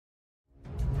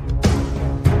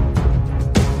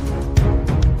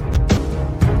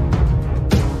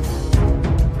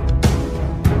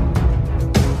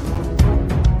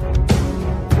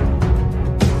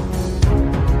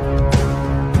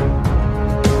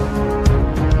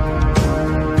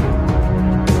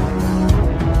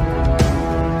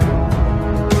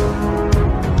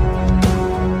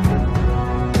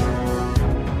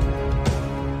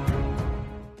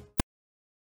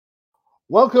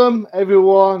Welcome,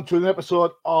 everyone, to an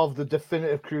episode of The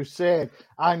Definitive Crusade.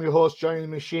 I'm your host, Johnny the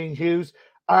Machine Hughes,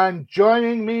 and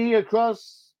joining me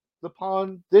across the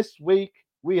pond this week,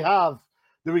 we have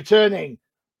the returning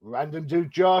Random Dude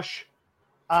Josh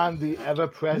and the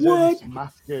ever-present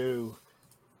Matthew.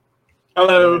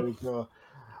 Hello. There we go.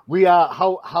 We are,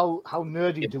 how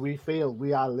nerdy do we feel?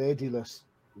 We are ladyless.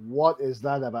 What is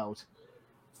that about?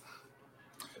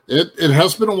 It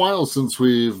has been a while since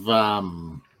we've...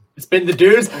 It's been the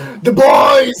dudes, the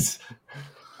boys.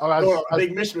 Or a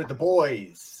big mission with the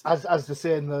boys. As they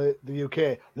say in the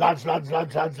UK, lads. So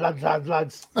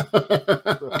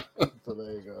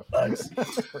there you go.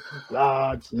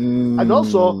 Lads. And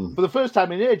also, for the first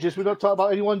time in ages, we're not talking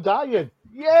about anyone dying.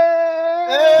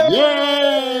 Yay!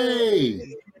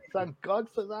 Yay! Thank God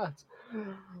for that.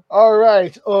 All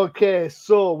right. Okay.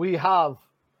 So we have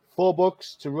 4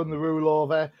 books to run the rule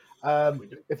over.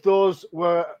 If those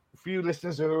were few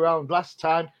listeners who were around last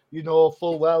time, you know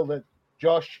full well that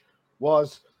Josh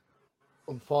was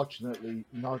unfortunately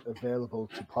not available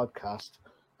to podcast.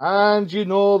 And you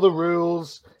know the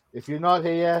rules. If you're not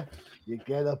here, you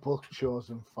get a book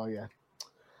chosen for you.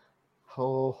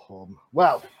 Ho hum.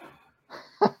 Well,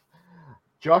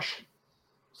 Josh,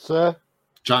 sir.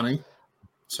 Johnny,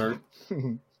 sir.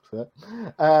 Sir.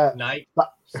 Night,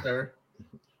 sir.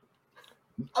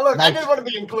 Oh, look, I didn't want to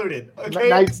be included.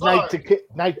 Okay,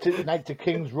 Knight to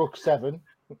King's Rook 7.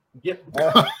 Yep.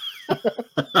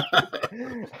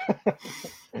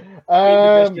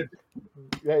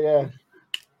 Yeah.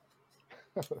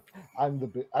 and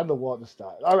the water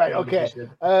star. All right, okay.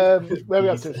 Where are we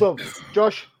up to? So,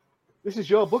 Josh, this is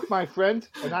your book, my friend,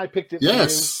 and I picked it for you.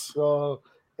 So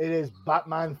it is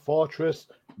Batman Fortress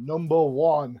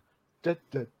 #1. Da,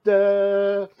 da,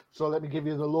 da. So let me give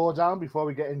you the lowdown before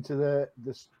we get into the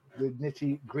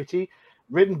nitty gritty.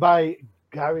 Written by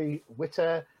Gary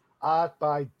Whitta, art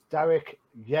by Derek,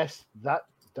 yes, that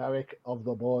Derek of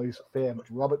the Boys fame,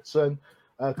 Robertson,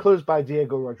 colours by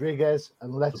Diego Rodriguez,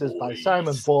 and letters by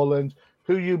Simon Boland,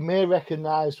 who you may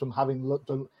recognise from having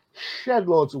done shed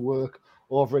loads of work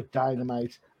over at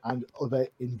Dynamite and other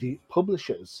indie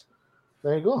publishers.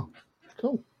 There you go.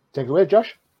 Cool. Take it away,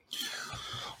 Josh.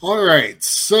 All right.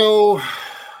 So,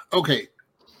 okay.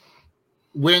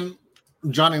 When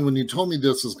you told me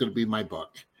this was going to be my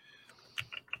book,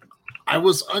 I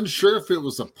was unsure if it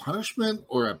was a punishment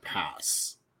or a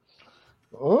pass.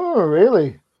 Oh,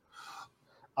 really?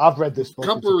 I've read this book. A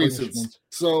couple of reasons.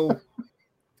 So,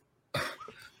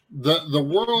 the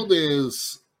world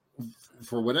is,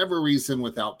 for whatever reason,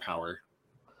 without power.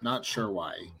 Not sure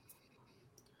why.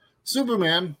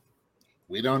 Superman,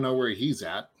 we don't know where he's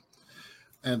at.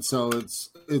 And so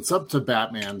it's up to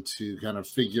Batman to kind of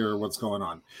figure what's going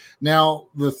on. Now,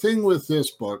 the thing with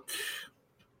this book,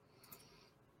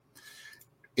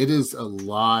 it is a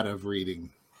lot of reading.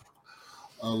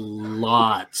 A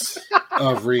lot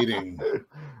of reading.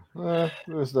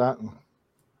 Where's that?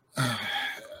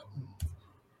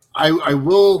 I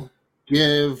will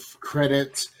give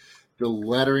credit. The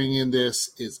lettering in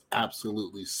this is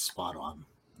absolutely spot on.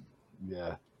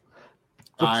 Yeah.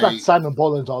 That's Simon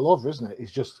Boland's all over, isn't it?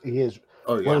 He is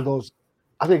one of those.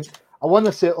 I want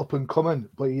to say up and coming,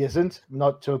 but he isn't.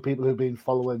 Not to people who've been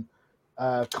following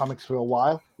comics for a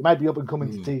while. He might be up and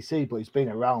coming to DC, but he's been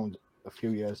around a few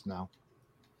years now.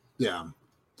 Yeah.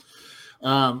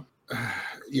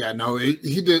 He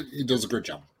does a great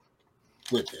job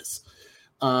with this.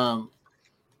 I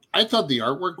thought the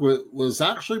artwork was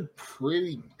actually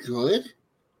pretty good,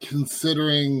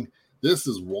 considering this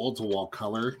is wall-to-wall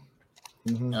color.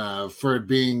 For it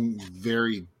being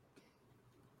very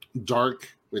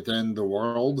dark within the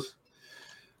world,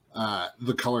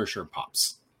 the color sure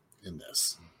pops in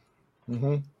this.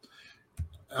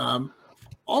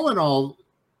 All in all,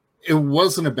 it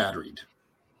wasn't a bad read.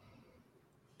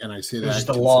 And I say that just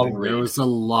a long read. There was a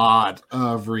lot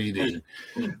of reading.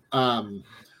 The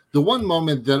one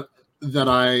moment that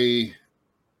I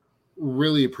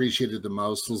really appreciated the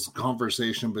most was the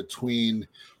conversation between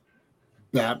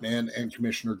Batman and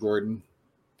Commissioner Gordon,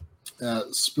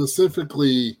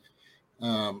 specifically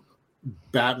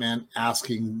Batman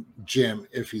asking Jim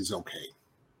if he's okay.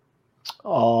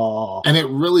 Oh, and it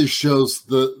really shows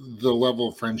the level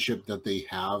of friendship that they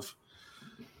have,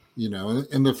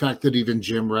 and the fact that even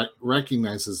Jim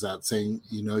recognizes that, saying,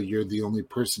 you're the only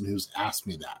person who's asked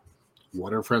me that.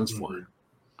 What are friends for?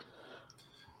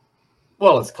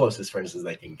 Well, it's closest friends as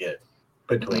they can get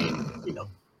between,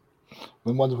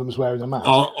 when one of them is wearing a mask.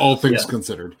 All things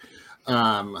considered.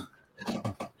 But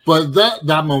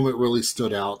that moment really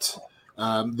stood out.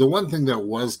 The one thing that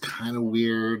was kind of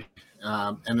weird,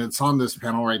 and it's on this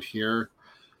panel right here,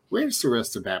 Where's the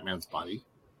rest of Batman's body?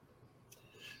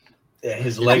 Yeah,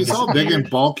 his legs. He's all big and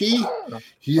bulky.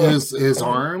 His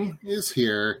arm is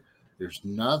here. There's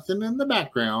nothing in the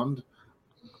background.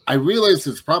 I realize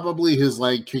it's probably his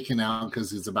leg kicking out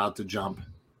because he's about to jump.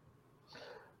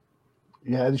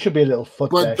 Yeah, there should be a little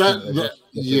foot But there.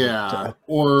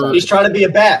 Or he's trying to be a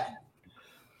bat.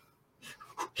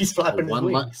 He's flapping his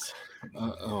wings.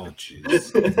 Oh,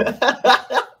 jeez.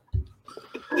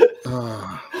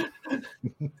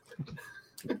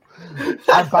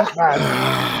 I'm Batman.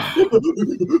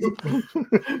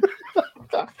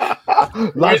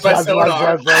 lads.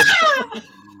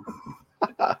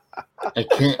 I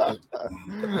can't.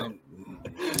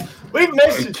 We've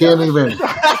missed I can't even.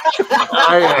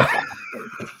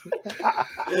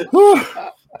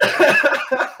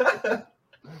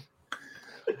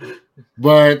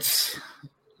 But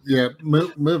yeah,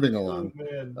 moving along.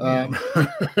 I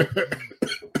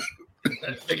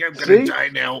think I'm gonna die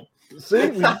now.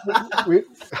 See,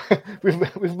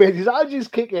 we've made his allergies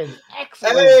kick in.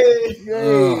 Excellent. Hey!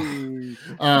 Yay.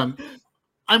 I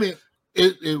mean,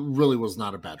 it really was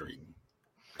not a bad reading.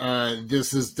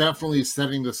 This is definitely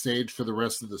setting the stage for the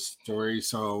rest of the story,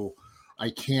 so I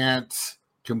can't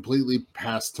completely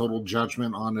pass total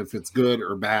judgment on if it's good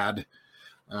or bad,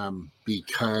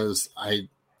 because I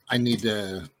need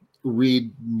to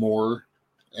read more,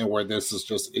 and where this is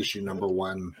just issue number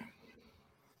 1.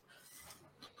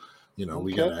 You know,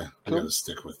 we gotta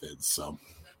stick with it. So,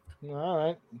 all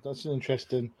right, that's an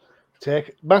interesting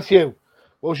take. Matthew,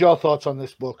 what was your thoughts on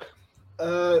this book?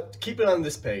 Keep it on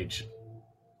this page,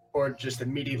 or just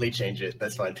immediately change it.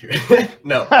 That's fine too.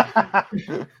 No.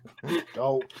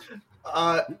 Oh.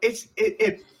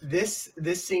 This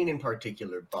scene in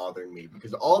particular bothered me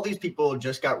because all these people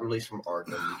just got released from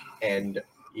Arkham, and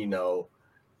you know,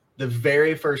 the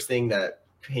very first thing that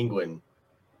Penguin,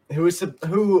 who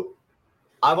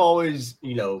I've always,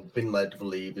 you know, been led to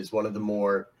believe is one of the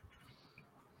more,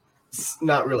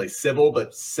 not really civil,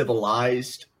 but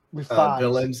civilized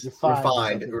villains.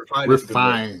 Refined.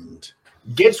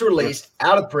 Gets released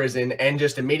out of prison and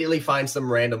just immediately finds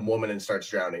some random woman and starts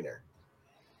drowning her.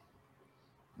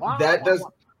 Wow, that does.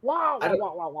 Wow. I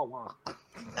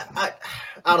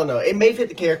don't know. It may fit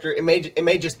the character. It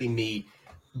may just be me,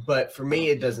 but for me,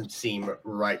 it doesn't seem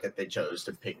right that they chose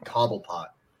to pick Cobblepot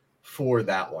for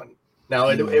that one. Now,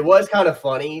 it was kind of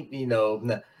funny, you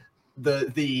know,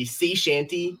 the sea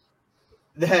shanty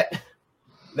that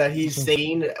he's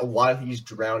singing while he's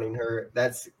drowning her.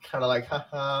 That's kind of like,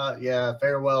 haha, yeah,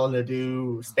 farewell and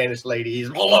adieu, Spanish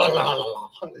ladies.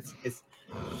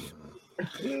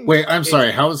 Wait, I'm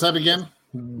sorry. How was that again?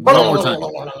 One more time.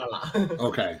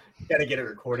 Okay. You gotta get it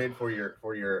recorded for your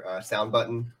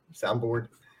soundboard.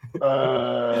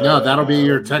 No, that'll be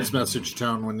your text message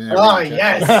tone when. Oh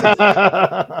yes,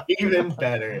 even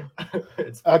better.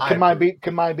 Can mine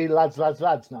be lads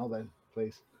now then,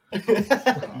 please?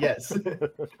 Yes,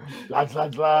 lads.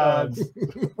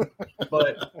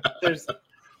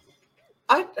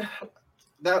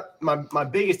 But my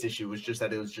biggest issue was just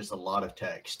that it was just a lot of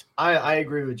text. I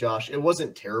agree with Josh. It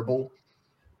wasn't terrible.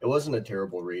 It wasn't a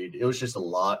terrible read. It was just a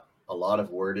lot of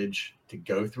wordage to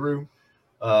go through.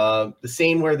 The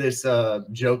scene where this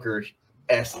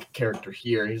Joker-esque character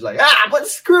here, he's like, but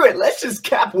screw it, let's just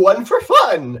cap one for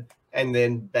fun. And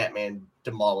then Batman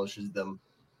demolishes them.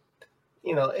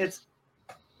 You know,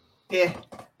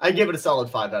 I give it a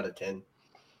solid 5 out of 10.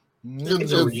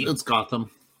 It's Gotham.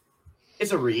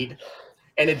 It's a read.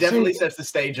 And it definitely sets the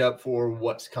stage up for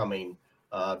what's coming.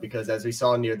 Because as we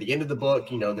saw near the end of the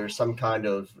book, you know, there's some kind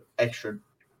of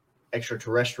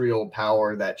extraterrestrial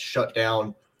power that shut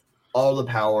down all the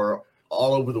power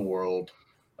all over the world.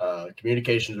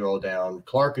 Communications are all down.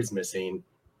 Clark is missing.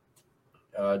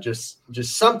 Just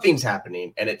something's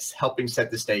happening, and it's helping set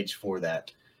the stage for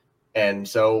that. And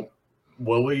so,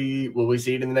 will we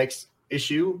see it in the next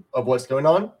issue of what's going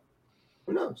on?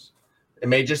 Who knows? It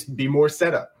may just be more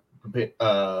setup. It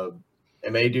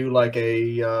may do like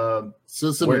a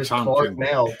where's Clark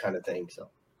now kind of thing. So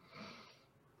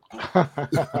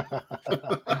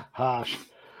harsh.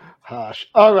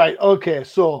 All right. Okay.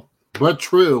 So, but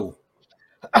true.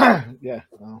 Yeah.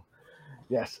 Well,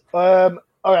 yes. All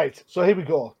right. So here we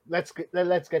go. Let's get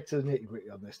to the nitty-gritty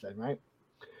on this then, right?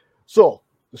 So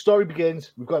the story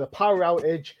begins. We've got a power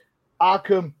outage.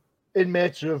 Arkham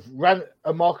inmates have ran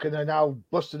amok and are now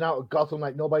busting out of Gotham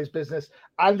like nobody's business.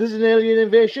 And there's an alien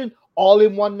invasion all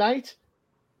in one night.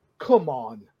 Come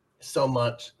on. So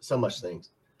much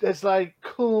things. It's like,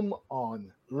 come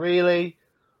on. Really?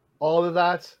 All of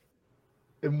that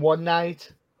in one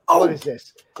night? Oh, what is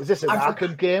this? Is this an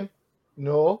Arkham game?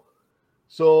 No.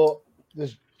 So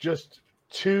there's just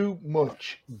too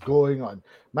much going on.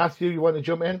 Matthew, you want to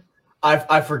jump in?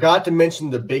 I forgot to mention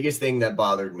the biggest thing that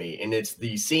bothered me, and it's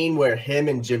the scene where him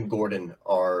and Jim Gordon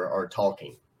are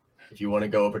talking. If you want to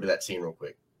go over to that scene real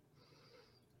quick.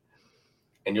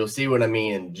 And you'll see what I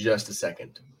mean in just a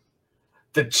second.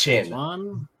 The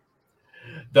chin.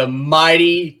 The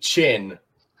mighty chin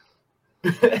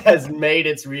has made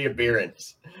its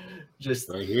reappearance. Just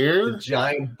right here. The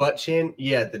giant butt chin.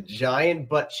 Yeah, the giant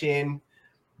butt chin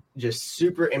just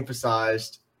super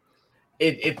emphasized.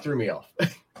 It threw me off.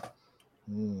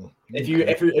 If you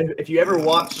ever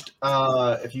watched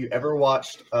what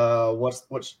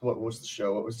was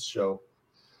the show?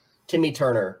 Timmy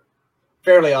Turner,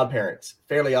 Fairly Odd Parents.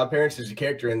 Fairly Odd Parents, there's a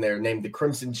character in there named the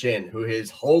Crimson Chin, who his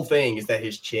whole thing is that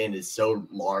his chin is so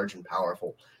large and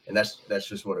powerful, and that's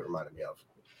just what it reminded me of.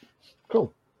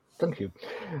 Cool, thank you.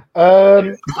 I'll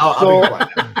be quiet.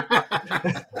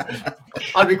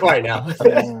 I'll be quiet now.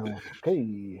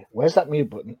 Okay, where's that mute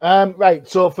button? Right.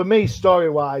 So for me, story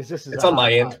wise, it's on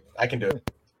my end. I can do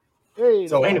it. Hey,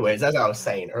 so, anyways, as I was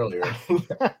saying earlier.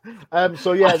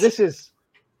 So yeah, this is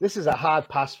a hard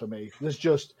pass for me. There's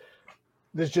just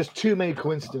too many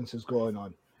coincidences going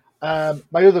on.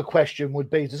 My other question would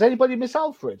be: does anybody miss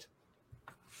Alfred?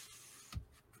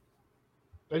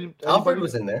 Alfred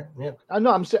was in there. Yeah, I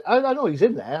know. I know he's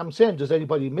in there. I'm saying, does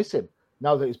anybody miss him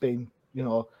now that he's been,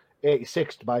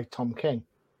 86'd by Tom King?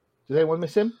 Does anyone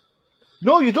miss him?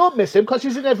 No, you don't miss him because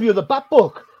he's in every other Bat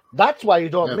book. That's why you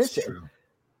don't miss him.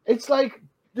 It's like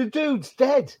the dude's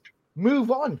dead. Move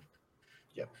on.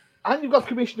 Yep. And you've got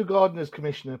Commissioner Gordon as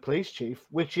Commissioner Police Chief,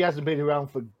 which he hasn't been around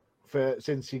for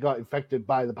since he got infected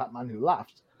by the Batman Who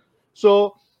Laughed.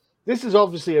 So this is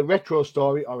obviously a retro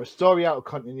story or a story out of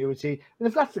continuity. And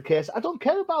if that's the case, I don't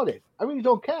care about it. I really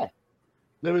don't care.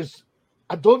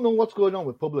 I don't know what's going on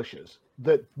with publishers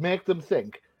that make them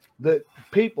think that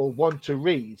people want to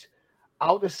read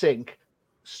out of sync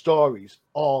stories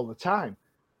all the time.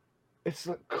 It's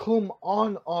like, come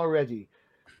on already.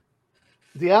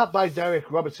 The art by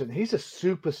Derek Robertson, he's a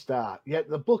superstar. Yet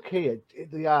the book here,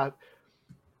 the art,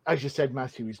 as you said,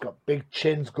 Matthew, he's got big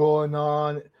chins going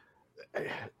on.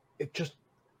 It just,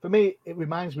 for me, it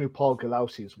reminds me of Paul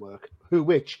Galausi's work,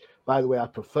 which, by the way, I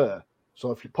prefer. So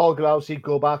if you Paul Galausi,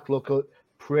 go back, look at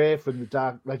Prey from the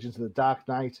Dark Legends of the Dark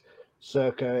Knight,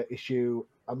 circa issue,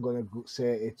 I'm going to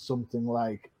say it's something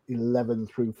like 11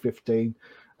 through 15.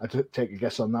 I take a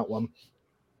guess on that one.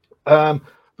 The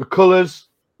colors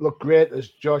look great, as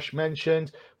Josh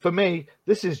mentioned. For me,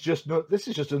 this is just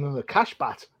another Cash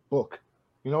Bat book.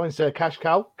 Instead of Cash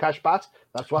Cow, Cash Bat.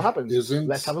 That's what happens. Isn't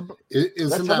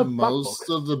that most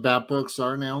of the Bat books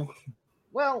are now?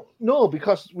 Well, no,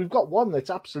 because we've got one that's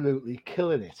absolutely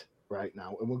killing it right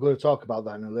now, and we're going to talk about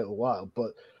that in a little while.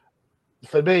 But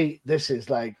for me, this is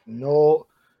like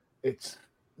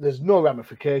there's no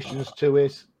ramifications to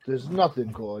it. There's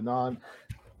nothing going on.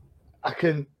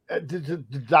 The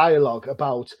dialogue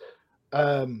about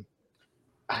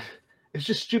it's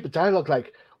just stupid dialogue.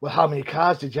 Like, well, how many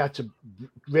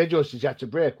radios did you have to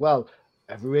break? Well,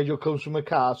 every radio comes from a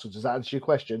car. So does that answer your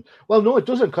question? Well, no, it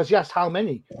doesn't, because you asked how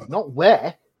many, not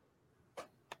where.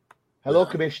 Hello,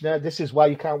 Commissioner. This is why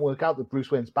you can't work out that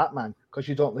Bruce Wayne's Batman, because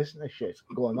you don't listen to shit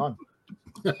going on.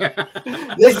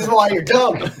 This is why you're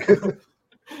dumb.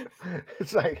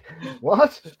 It's like,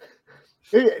 what?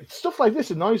 Stuff like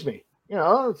this annoys me.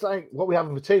 It's like, what we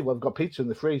having for tea? Well, we've got pizza in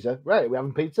the freezer. Right, we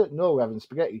having pizza? No, we're having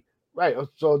spaghetti. Right,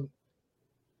 so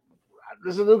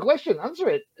there's another question. Answer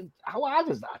it. How hard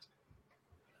is that?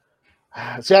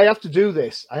 See, I have to do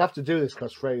this.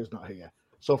 Because Freya's not here.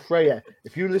 So, Freya,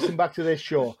 if you listen back to this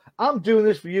show, I'm doing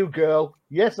this for you, girl.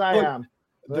 Yes, I am.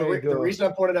 The reason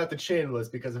I pointed out the chin was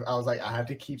because I was like, I have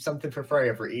to keep something for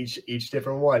Freya for each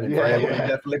different one. And Freya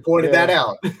definitely pointed that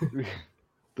out.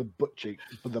 The butt cheek,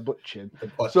 the butt chin.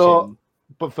 Chin.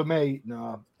 But for me,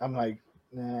 no, I'm like,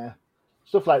 nah.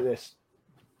 Stuff like this,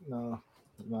 no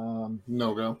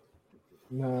go.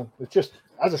 No, it's just,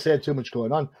 as I said, too much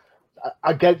going on.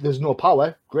 I get there's no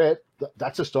power. Great,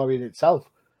 that's a story in itself.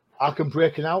 Arkham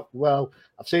breaking out. Well,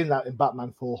 I've seen that in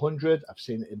Batman 400. I've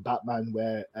seen it in Batman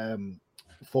where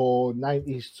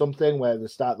 490 something, where they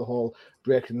start the whole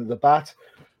breaking of the Bat.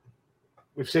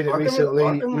 We've seen it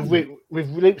recently.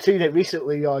 We've seen it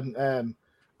recently on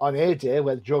A-Day,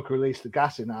 where the Joker released the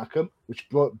gas in Arkham, which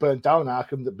burned down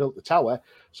Arkham that built the tower.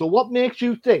 So what makes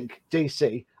you think,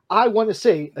 DC, I want to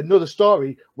see another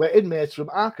story where inmates from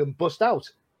Arkham bust out?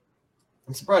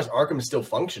 I'm surprised Arkham is still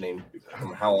functioning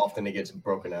from how often it gets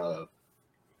broken out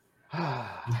of.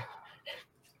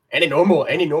 any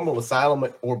normal asylum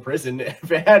or prison,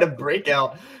 if it had a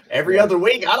breakout every other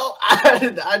week,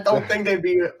 I don't think they'd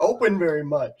be open very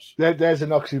much. There's an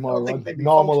oxymoron.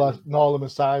 Normal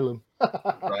asylum.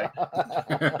 Right.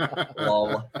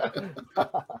 Lol.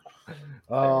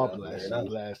 Oh,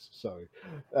 bless. Sorry.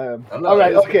 All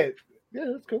right. Okay. Yeah,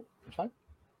 that's cool. That's fine.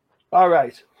 All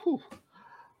right. Whew.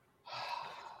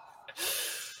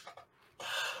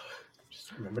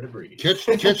 Just remember to breathe. Catch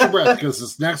your breath, because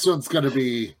this next one's going to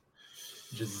be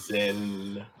just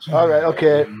zen. All right.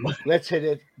 Okay. Let's hit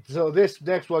it. So this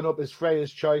next one up is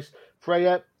Freya's choice.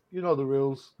 Freya, you know the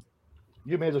rules.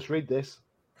 You made us read this.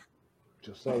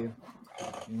 Just saying.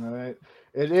 All right.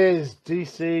 It is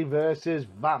DC versus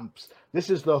Vamps. This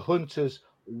is the Hunters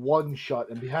one shot,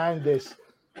 and behind this,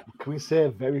 can we say a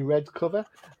very red cover?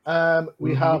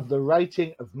 We have the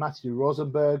writing of Matthew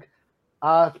Rosenberg,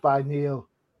 art by Neil.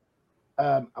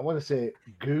 I want to say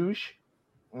Googe.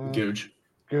 Googe.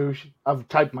 I've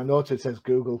typed my notes. It says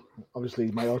Google.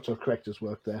 Obviously, my autocorrectors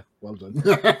work there. Well done.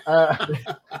 I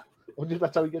wonder if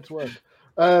that's how we get to work.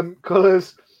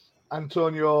 Colors,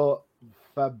 Antonio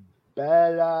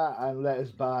Fabella, and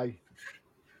letters by.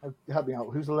 Help me out.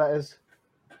 Who's the letters?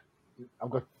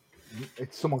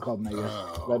 It's someone called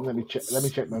Mayers. Let me check. Let me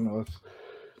check my notes.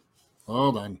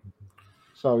 Hold on.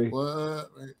 Sorry. What?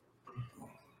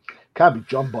 Can't be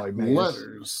John Boy Mayers.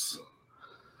 Letters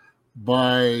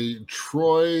by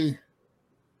Troy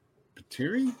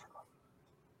Peteri.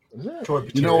 Is it? Troy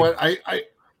Peteri. You know what? I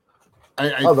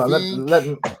Hold on. think...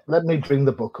 Let me bring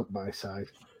the book up my side.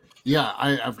 Yeah,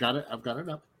 I've got it. I've got it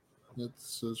up.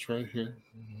 It's right here.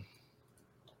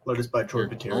 Letters by Troy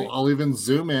Peteri. I'll even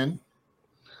zoom in.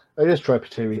 It is Troy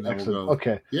Peteri. Excellent.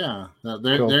 Okay. Yeah.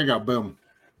 There you go. Boom.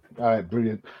 All right.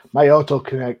 Brilliant. My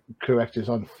autocorrect is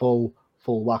on full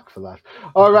whack for that.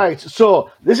 All right.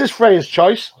 So this is Freya's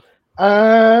choice.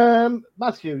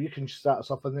 Matthew, you can start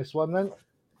us off on this one then.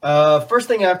 First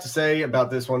thing I have to say about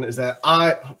this one is that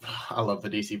I love the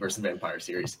DC versus Vampire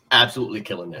series. Absolutely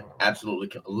killing it.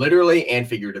 Literally and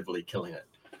figuratively killing it.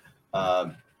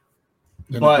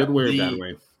 In a good way or bad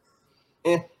way.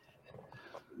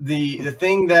 The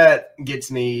thing that gets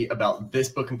me about this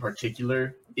book in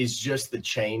particular is just the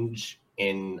change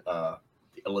in the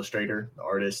illustrator, the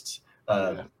artist.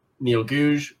 Neil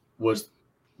Googe was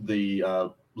the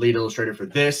lead illustrator for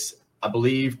this. I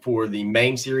believe for the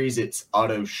main series, it's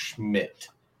Otto Schmidt,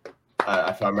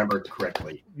 if I remember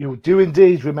correctly. You do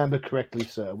indeed remember correctly,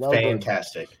 sir. Well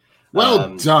Fantastic. Done.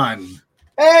 Well done.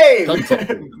 Hey!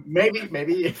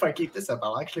 maybe if I keep this up,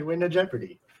 I'll actually win a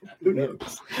Jeopardy. Who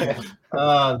knows?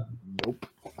 Nope.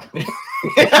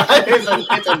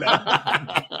 It's a no.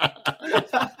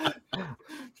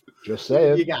 Just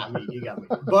saying. You got me.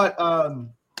 But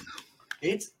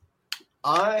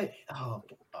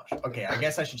okay, I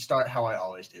guess I should start how I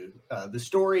always do. The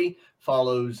story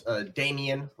follows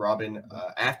Damian Robin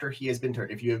after he has been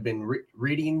turned. If you have been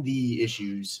reading the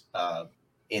issues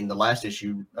in the last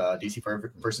issue, DC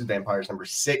versus Vampires number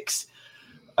 6,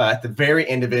 at the very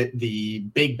end of it, the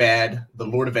big bad, the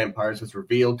Lord of Vampires, was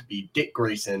revealed to be Dick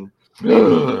Grayson.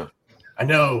 I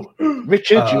know.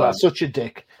 Richard, you are such a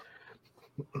dick.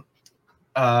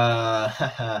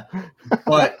 But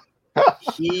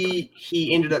he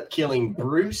ended up killing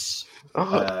Bruce.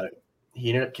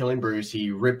 He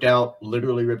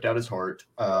literally ripped out his heart.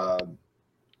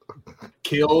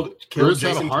 Killed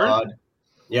Jason Todd.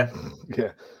 Yeah.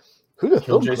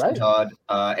 Killed Jason Todd.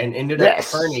 And ended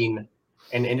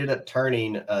up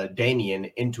turning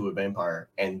Damian into a vampire.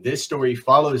 And this story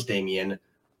follows Damian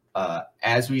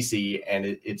as we see, and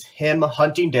it's him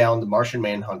hunting down the Martian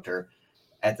Manhunter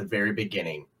at the very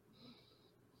beginning.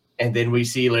 And then we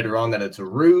see later on that it's a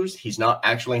ruse. He's not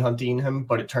actually hunting him,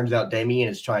 but it turns out Damian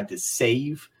is trying to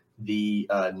save the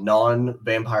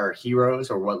non-vampire heroes,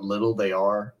 or what little they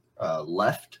are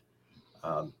left.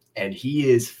 And he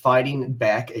is fighting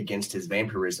back against his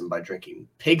vampirism by drinking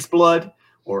pig's blood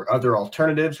or other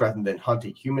alternatives rather than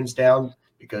hunting humans down,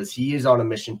 because he is on a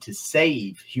mission to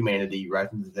save humanity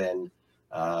rather than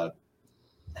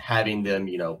having them,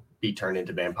 be turned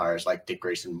into vampires like Dick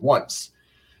Grayson wants.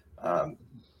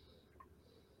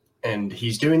 And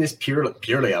he's doing this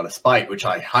purely out of spite, which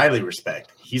I highly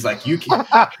respect. He's like, you can.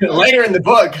 Later in the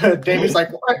book, Damian's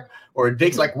like, what? Or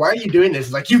Dick's like, why are you doing this?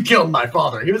 He's like, you killed my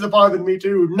father. He was a father to me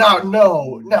too. No,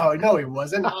 he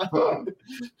wasn't.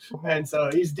 And so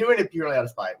he's doing it purely out of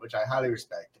spite, which I highly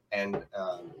respect. And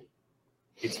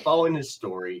it's following his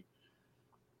story.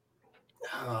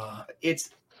 It's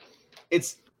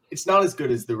not as good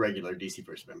as the regular DC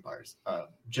vs. Vampires,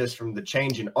 just from the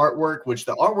change in artwork, which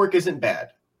the artwork isn't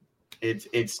bad. It's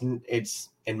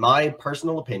in my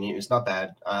personal opinion, it's not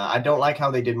bad. I don't like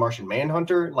how they did Martian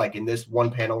Manhunter, like in this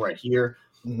one panel right here,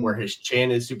 where his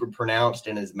chin is super pronounced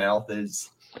and his mouth is.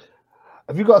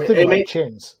 Have you got a thing about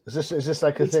chins? Is this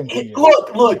like a thing?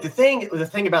 Look. The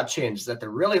thing about chins is that they're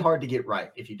really hard to get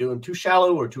right. If you do them too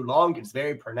shallow or too long, it's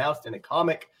very pronounced in a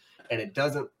comic, and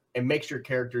it makes your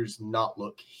characters not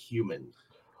look human.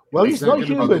 Well, he's not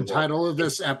human. The title of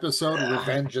this episode,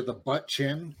 Revenge of the Butt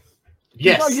Chin.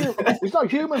 Yes. He's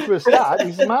not human for a start.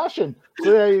 He's a Martian.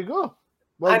 So there you go.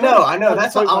 Well, I know.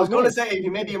 That's what I was going to say. If he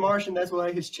may be a Martian, that's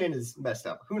why his chin is messed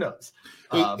up. Who knows?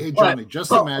 Hey Johnny,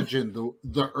 just imagine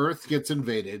the Earth gets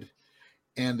invaded,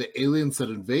 and the aliens that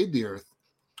invade the Earth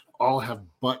all have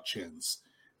butt chins.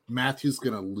 Matthew's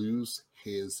going to lose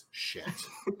his shit.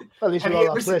 Well, at least we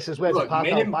all have places where to park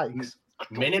our bikes.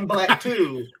 Men in Black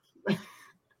 2.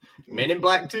 Men in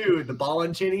Black 2, the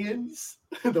Ballantinians,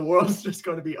 the world's just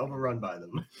going to be overrun by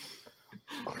them.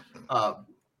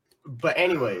 But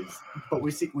anyways,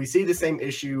 we see the same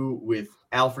issue with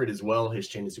Alfred as well. His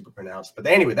chin is super pronounced. But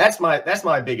anyway, that's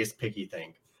my biggest picky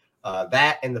thing.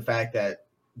 That and the fact that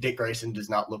Dick Grayson does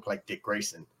not look like Dick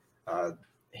Grayson.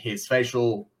 His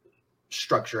facial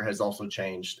structure has also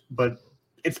changed, but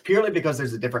it's purely because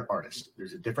there's a different artist.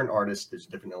 There's a different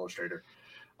illustrator.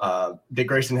 Dick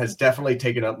Grayson has definitely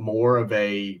taken up more of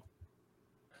a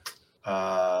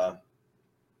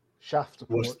shaft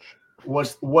approach.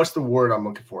 What's the word I'm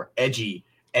looking for? Edgy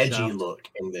look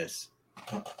in this.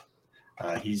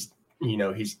 He's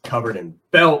covered in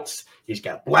belts. He's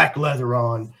got black leather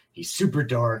on. He's super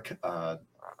dark. We're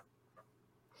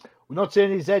not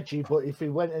saying he's edgy, but if he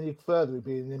went any further, it'd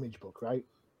be an Image book, right?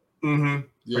 Mm-hmm.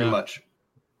 Yeah. Pretty much.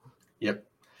 Yep.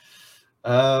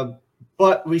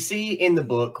 But we see in the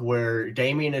book where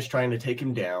Damian is trying to take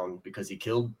him down because he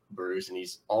killed Bruce, and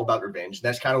he's all about revenge.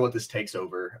 That's kind of what this takes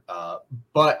over.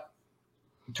 But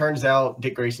it turns out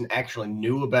Dick Grayson actually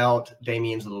knew about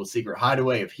Damian's little secret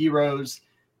hideaway of heroes.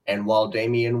 And while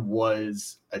Damian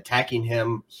was attacking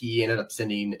him, he ended up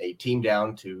sending a team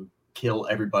down to kill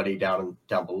everybody down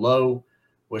below,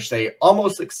 which they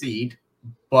almost succeed.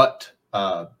 But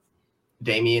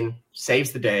Damian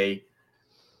saves the day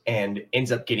and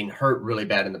ends up getting hurt really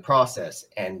bad in the process.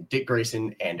 And Dick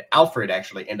Grayson and Alfred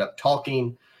actually end up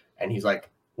talking. And he's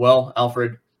like, well,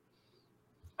 Alfred,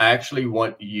 I actually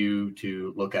want you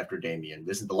to look after Damian.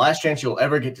 This is the last chance you'll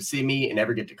ever get to see me and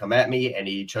ever get to come at me. And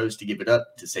he chose to give it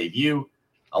up to save you.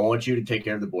 I want you to take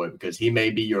care of the boy because he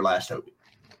may be your last hope.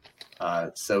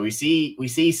 So we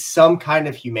see some kind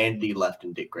of humanity left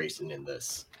in Dick Grayson in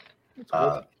this.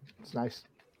 It's nice.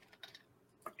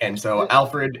 And so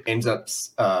Alfred ends up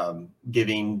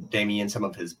giving Damian some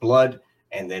of his blood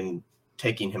and then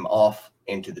taking him off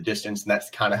into the distance. And that's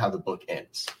kind of how the book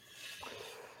ends.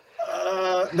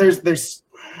 There's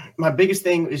my biggest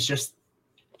thing is just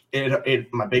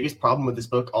my biggest problem with this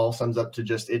book all sums up to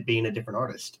just it being a different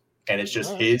artist. And it's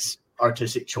just his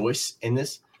artistic choice in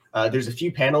this. There's a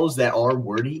few panels that are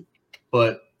wordy,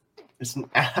 but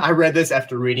I read this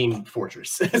after reading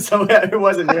Fortress, so it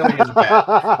wasn't nearly as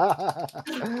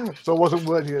bad. So it wasn't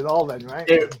wordy at all then, right?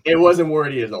 It wasn't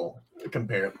wordy at all,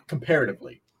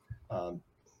 comparatively. I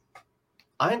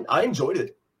enjoyed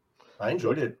it.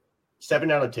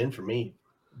 7 out of 10 for me,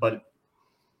 but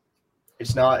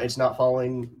it's not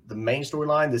following the main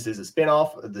storyline. This is a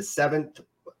spinoff of the 7th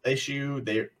issue.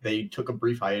 They took a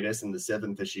brief hiatus, and the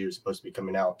 7th issue is supposed to be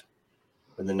coming out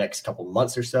in the next couple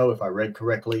months or so, if I read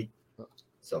correctly.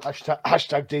 So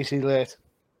hashtag DC late.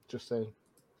 Just saying.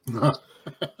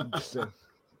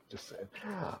 Just saying.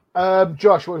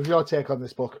 Josh, what was your take on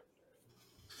this book?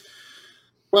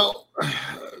 Well,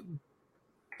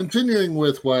 continuing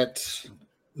with what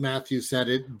Matthew said,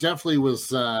 it definitely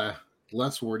was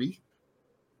less wordy.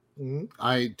 Mm-hmm.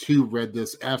 I too read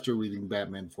this after reading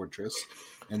Batman Fortress,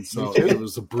 and so it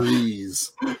was a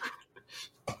breeze.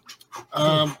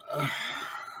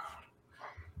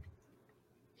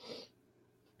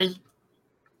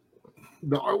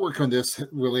 The artwork on this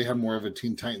really had more of a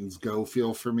Teen Titans Go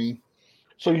feel for me.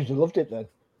 So you loved it then?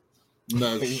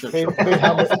 No, being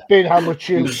how much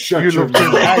you love Teen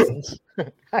Titans.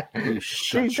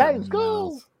 Teen Titans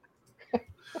Go!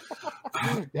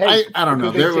 Hey, I don't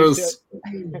know. There was...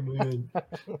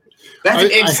 That's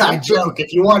an inside joke.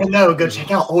 If you want to know, go check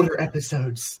out older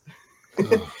episodes.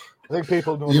 I think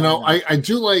people know. You know, I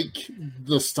do like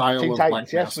the style Teen of Titans.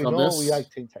 Black Yes, Mask on this. We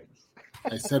like Teen Titans.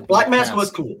 I said Black Mask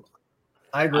was cool.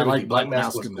 I agree. I like Black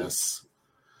Mask in this.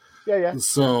 Yeah.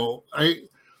 So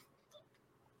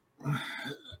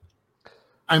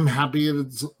I'm happy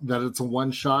that it's a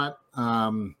one shot.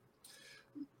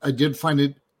 I did find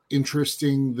it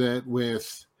interesting that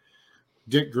with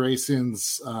Dick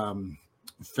Grayson's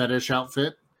fetish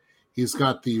outfit. He's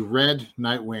got the red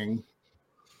Nightwing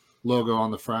logo on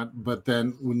the front, but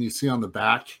then when you see on the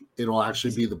back, it'll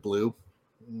actually be the blue.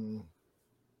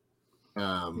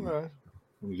 Let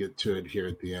me get to it here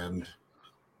at the end.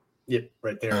 Yep,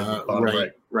 right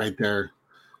there. Right there.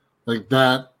 Like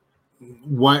that.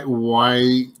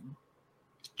 Why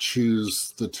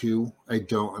choose the two? I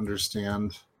don't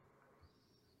understand.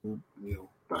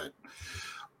 But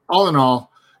all in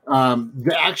all,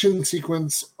 the action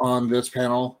sequence on this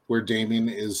panel where Damian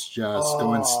is just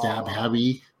going stab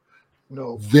happy.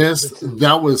 No,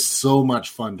 that was so much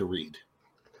fun to read.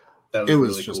 It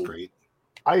was really just great.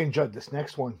 I enjoyed this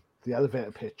next one, the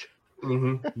elevator pitch.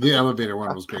 Mm-hmm. The elevator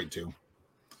one was great too.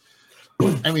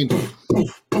 I mean,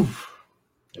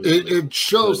 it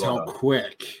shows how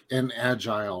quick and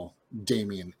agile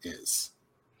Damian is.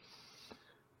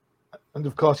 And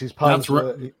of course, his powers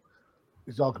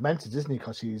he's augmented, isn't he?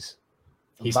 Because he's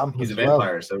a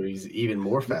vampire, so he's even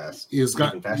more fast. He's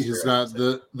got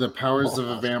the powers of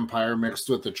a vampire mixed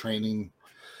with the training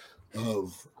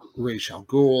of Ra's al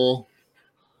Ghul.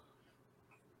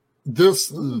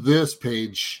 This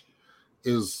page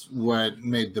is what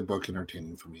made the book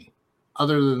entertaining for me.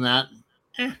 Other than that,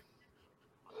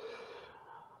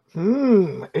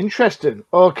 interesting.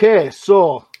 Okay,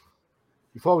 so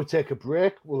before we take a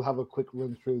break, we'll have a quick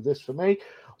run through this for me.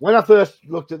 When I first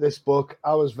looked at this book,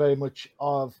 I was very much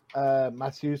of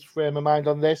Matthew's frame of mind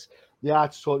on this. The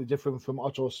art's totally different from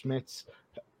Otto Smith's.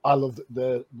 I love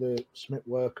the Smith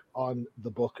work on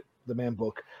the book, the main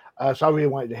book. So I really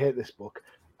wanted to hate this book.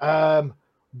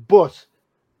 But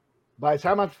by the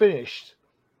time I'd finished,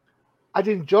 I'd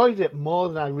enjoyed it more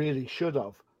than I really should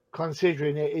have,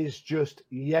 considering it is just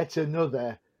yet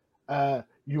another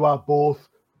you are both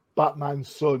Batman's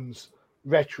sons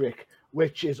rhetoric,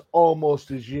 which is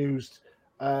almost as used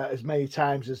as many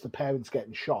times as the parents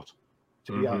getting shot.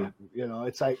 To be honest,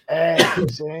 it's like every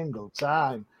single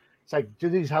time. It's like, do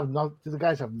the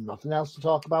guys have nothing else to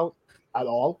talk about at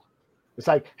all? It's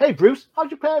like, hey Bruce,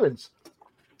 how's your parents?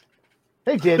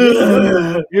 Hey David,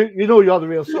 you know you're the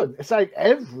real son. It's like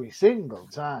every single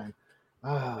time.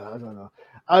 I don't know.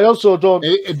 I also don't.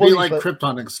 It'd be like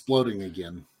Krypton exploding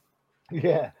again.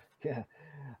 Yeah.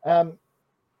 I'm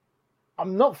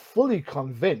not fully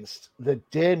convinced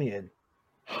that Damian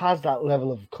has that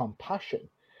level of compassion.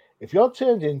 If you're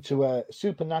turned into a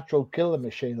supernatural killer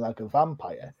machine like a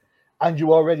vampire, and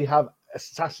you already have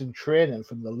assassin training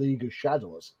from the League of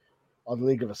Shadows or the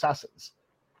League of Assassins,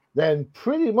 then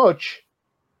pretty much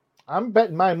I'm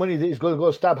betting my money that he's going to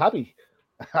go stab Happy.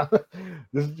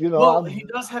 He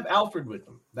does have Alfred with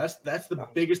him. That's the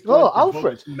biggest. Oh,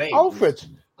 Alfred,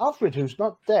 who's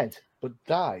not dead but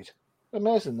died.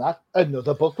 Amazing that.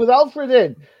 Another book with Alfred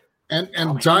in.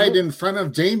 And died in front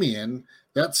of Damian.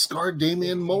 That scarred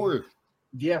Damian more.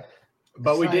 Yeah.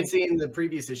 But we did see in the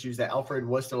previous issues that Alfred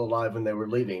was still alive when they were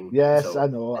leaving. Yes, I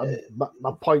know.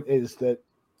 My point is that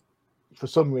for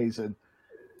some reason,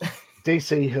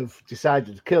 DC have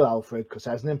decided to kill Alfred because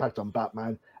it has an impact on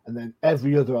Batman, and then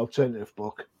every other alternative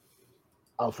book,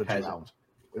 Alfred's around.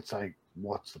 It's like,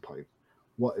 what's the point?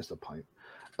 What is the point?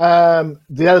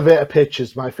 The elevator pitch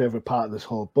is my favorite part of this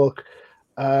whole book.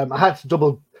 I had to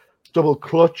double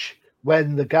clutch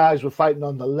when the guys were fighting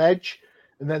on the ledge,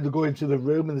 and then they go into the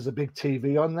room and there's a big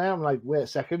TV on there. I'm like, wait a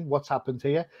second, what's happened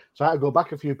here? So I had to go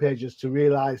back a few pages to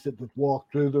realize that they'd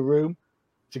walked through the room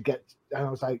to get, and I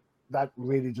was like, that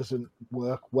really doesn't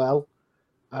work well.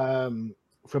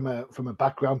 From a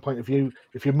background point of view,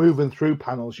 if you're moving through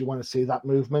panels, you want to see that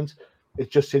movement.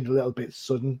 It just seemed a little bit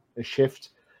sudden, a shift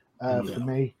for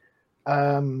me.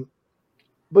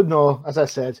 But no, as I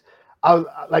said,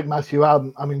 like Matthew,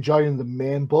 I'm enjoying the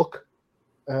main book.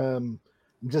 I'm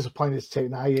disappointed it's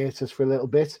taking hiatus for a little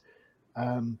bit.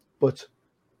 But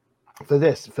for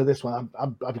this one,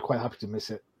 I'd be quite happy to miss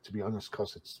it, to be honest,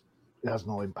 because it has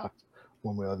no impact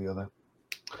one way or the other.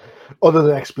 Other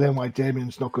than explain why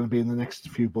Damian's not going to be in the next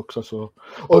few books or so.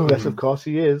 Unless, of course,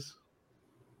 he is.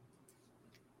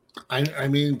 I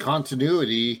mean,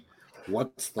 continuity,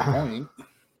 what's the point?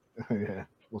 Yeah,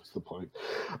 what's the point?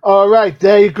 All right,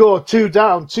 there you go. 2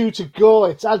 down, 2 to go.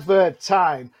 It's advert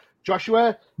time.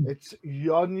 Joshua, it's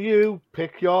on you.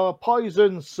 Pick your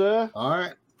poison, sir. All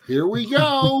right, here we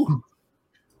go.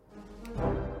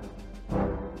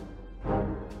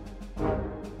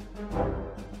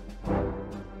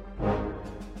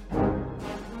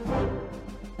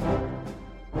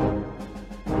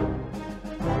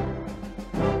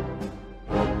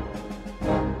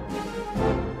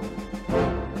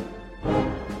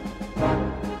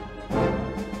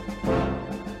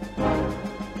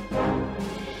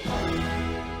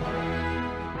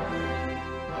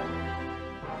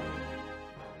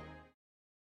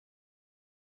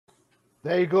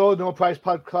 There you go. No Price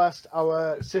Podcast,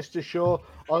 our sister show,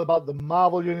 all about the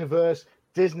Marvel Universe,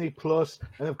 Disney Plus,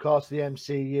 and of course the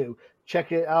MCU.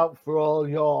 Check it out for all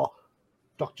your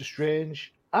Doctor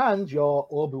Strange and your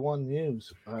Obi-Wan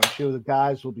news. I'm sure the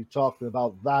guys will be talking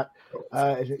about that.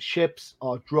 If it ships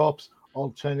or drops,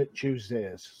 alternate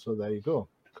Tuesdays. So there you go.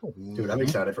 Cool. Dude, I'm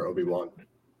excited for Obi-Wan.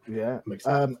 Yeah.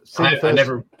 I've seen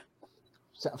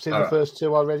the first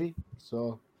two already.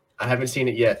 So I haven't seen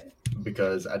it yet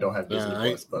because I don't have Disney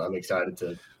Plus, but I'm excited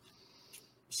to.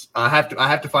 I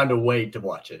have to find a way to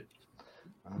watch it.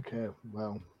 Okay,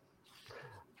 well,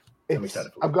 I'm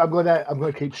excited. I'm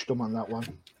gonna keep stum on that one.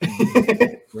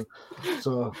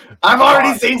 So I've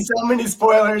already seen so many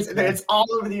spoilers, and it's all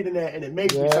over the internet, and it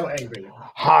makes me so angry.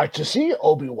 Hard to see.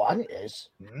 Obi-Wan is.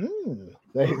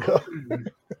 There you go.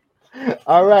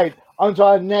 All right, on to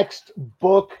our next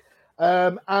book,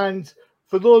 and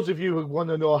for those of you who want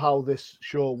to know how this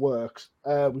show works,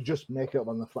 we just make it up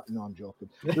on the fly. No, I'm joking.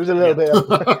 There's a little bit.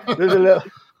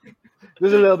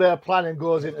 There's a little bit of planning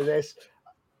goes into this.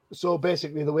 So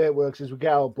basically, the way it works is we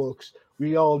get our books.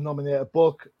 We all nominate a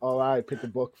book, or I pick a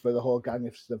book for the whole gang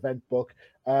if it's an event book.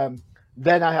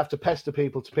 Then I have to pester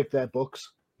people to pick their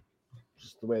books.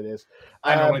 Just the way it is.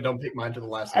 I normally don't pick mine to the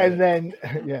last minute. And then,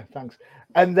 yeah, thanks.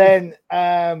 And then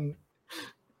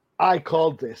I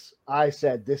called this. I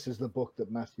said this is the book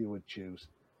that Matthew would choose,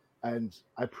 and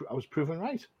I was proven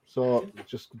right. So it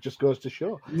just goes to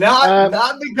show.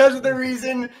 Not because of the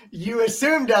reason you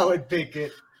assumed I would pick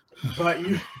it, but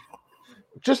you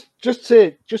just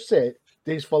say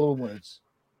these following words.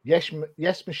 Yes,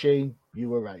 machine, you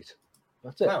were right.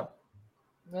 That's it. Wow.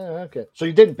 Okay. So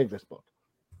you didn't pick this book.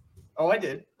 Oh, I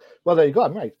did. Well, there you go.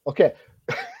 I'm right. Okay.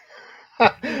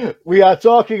 We are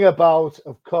talking about,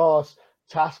 of course,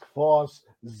 Task Force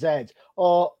Z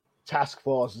or Task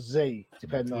Force Z,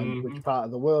 depending on which part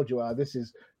of the world you are. This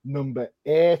is number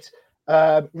 8,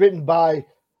 written by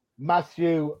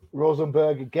Matthew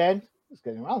Rosenberg again. He's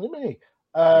getting around, isn't he?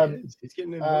 He's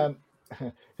getting in.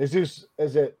 Jesus,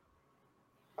 is it?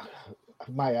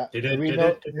 Maya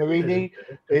Marini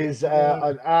is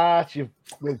on art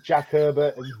with Jack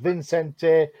Herbert and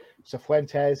Vincente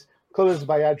Cifuentes. Colors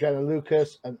by Adriana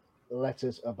Lucas and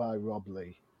letters are by Rob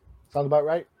Lee. Sound about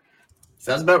right?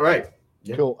 Sounds about right.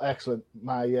 Yeah. Cool, excellent.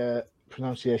 My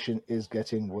pronunciation is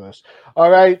getting worse. All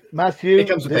right, Matthew. Here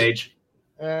comes the page.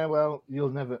 Well, you'll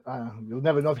never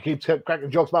know if you keep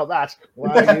cracking jokes about that.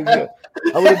 I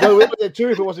would have gone with it too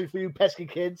if it wasn't for you pesky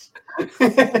kids.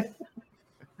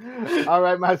 All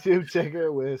right, Matthew, take it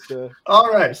away, sir.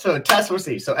 All right, so Task Force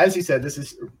Z. So as you said, this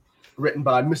is written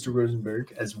by Mr.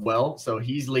 Rosenberg as well. So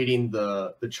he's leading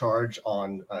the charge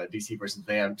on DC versus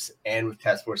Vamps and with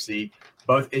Task Force Z.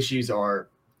 Both issues are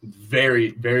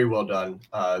very, very well done.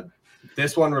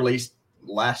 This one released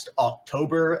last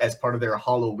October as part of their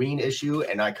Halloween issue,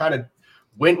 and I kind of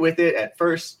went with it at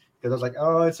first because I was like,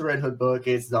 oh, it's a Red Hood book,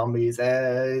 it's zombies,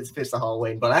 it fits the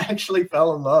Halloween. But I actually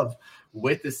fell in love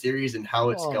with the series and how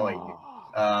it's going.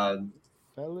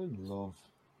 Fell in love.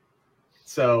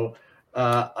 So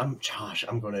I'm Josh.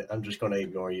 I'm just gonna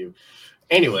ignore you.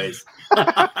 Anyways,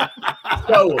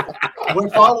 so we're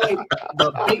following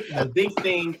the big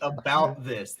thing about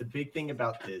this. The big thing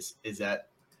about this is that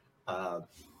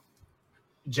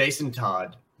Jason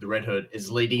Todd, the Red Hood,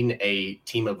 is leading a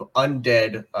team of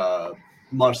undead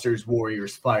monsters,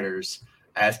 warriors, fighters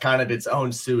as kind of its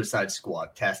own Suicide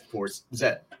Squad, Task Force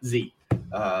Z.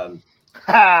 Look at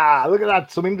that!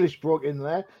 Some English broke in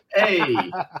there.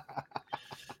 Hey.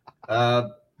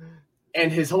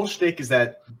 And his whole shtick is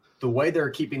that the way they're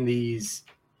keeping these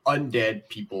undead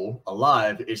people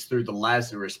alive is through the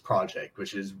Lazarus Project,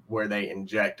 which is where they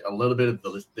inject a little bit of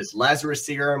this Lazarus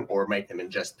serum or make them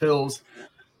ingest pills.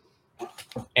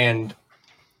 And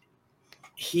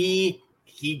he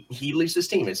leads this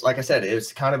team. It's like I said,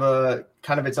 it's kind of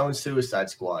its own Suicide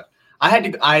Squad. I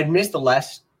had missed the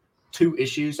last 2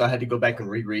 issues, so I had to go back and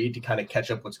reread to kind of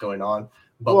catch up what's going on.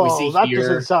 But we see that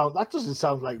here that doesn't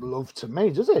sound like love to me,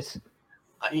 does it?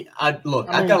 I've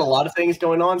got a lot of things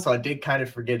going on, so I did kind of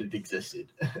forget it existed.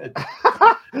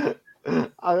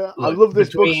 I love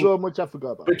this book so much, I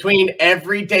forgot about it. Between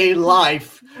everyday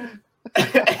life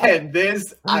and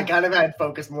this, I kind of had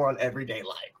focused more on everyday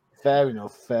life. Fair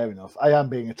enough. I am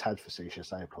being a tad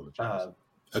facetious. I apologize.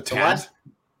 A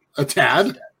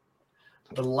tad?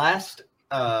 The last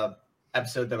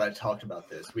episode that I talked about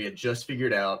this, we had just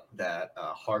figured out that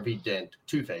Harvey Dent,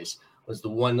 Two-Face, was the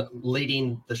one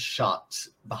leading the shots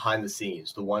behind the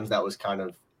scenes, the ones that was kind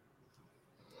of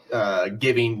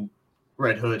giving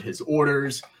Red Hood his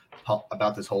orders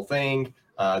about this whole thing.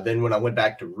 Then when I went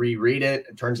back to reread it,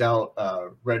 it turns out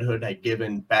Red Hood had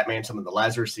given Batman some of the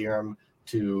Lazarus serum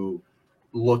to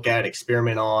look at,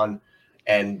 experiment on,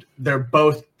 and they're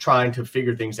both trying to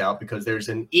figure things out because there's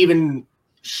an even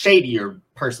shadier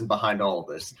person behind all of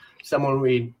this. Someone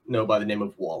we know by the name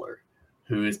of Waller,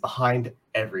 who is behind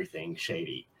everything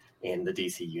shady in the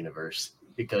DC universe,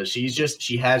 because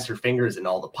she has her fingers in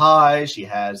all the pies. She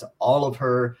has all of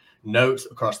her notes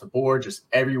across the board, just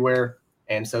everywhere.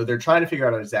 And so they're trying to figure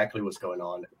out exactly what's going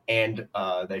on. And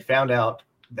they found out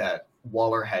that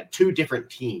Waller had 2 different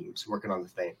teams working on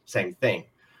the same thing.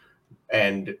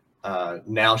 And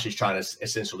now she's trying to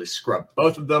essentially scrub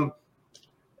both of them.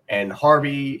 And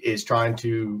Harvey is trying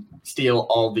to steal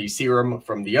all the serum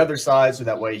from the other side so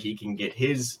that way he can get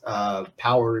his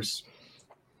powers,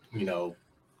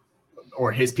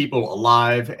 or his people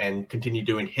alive and continue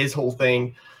doing his whole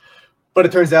thing. But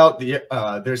it turns out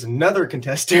there's another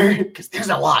contestant, because there's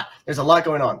a lot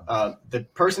going on. The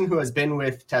person who has been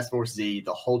with Task Force Z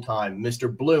the whole time,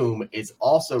 Mr. Bloom, is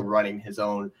also running his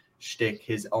own shtick,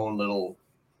 his own little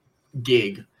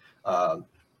gig.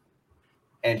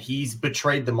 And he's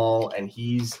betrayed them all, and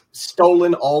he's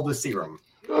stolen all the serum,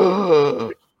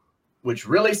 which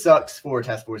really sucks for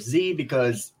Task Force Z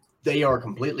because they are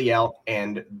completely out,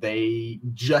 and they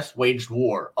just waged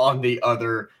war on the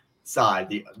other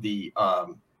side, the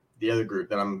other group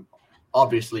that I'm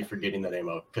obviously forgetting the name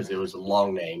of because it was a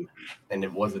long name and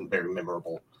it wasn't very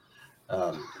memorable.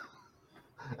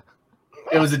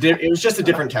 It was just a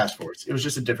different task force. It was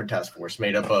just a different task force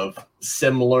made up of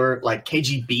similar, like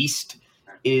KG Beast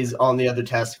is on the other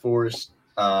task force.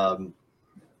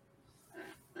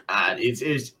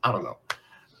 It's I don't know,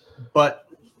 but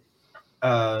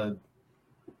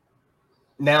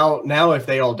now if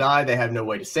they all die, they have no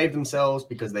way to save themselves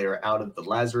because they are out of the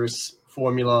Lazarus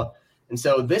formula. And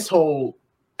so this whole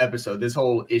episode, this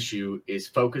whole issue is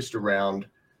focused around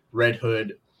Red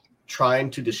Hood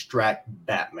trying to distract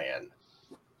Batman,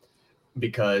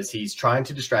 because he's trying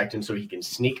to distract him so he can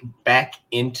sneak back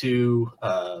into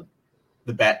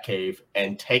the Batcave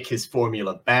and take his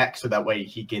formula back so that way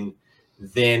he can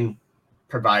then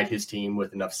provide his team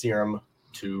with enough serum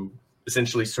to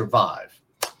essentially survive.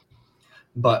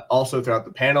 But also throughout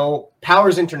the panel,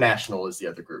 Powers International is the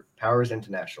other group. Powers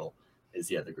International is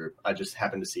the other group. I just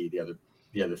happened to see the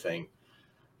other thing.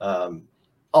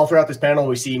 All throughout this panel,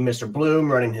 we see Mr. Bloom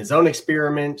running his own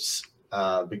experiments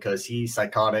because he's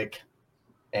psychotic,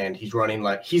 and he's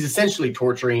essentially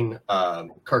torturing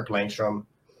Kirk Langstrom,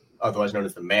 otherwise known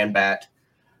as the Man-Bat,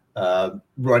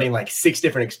 running like 6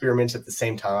 different experiments at the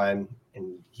same time,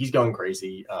 and he's going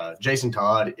crazy. Jason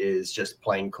Todd is just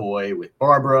playing coy with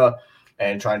Barbara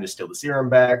and trying to steal the serum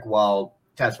back, while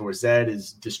Task Force Z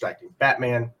is distracting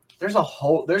Batman. There's a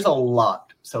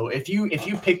lot. So if you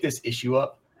pick this issue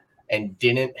up and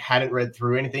hadn't read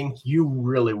through anything, you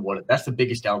really want it. That's the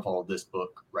biggest downfall of this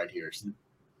book right here. So,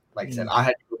 like I said, I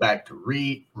had to go back to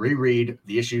reread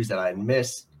the issues that I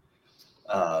missed.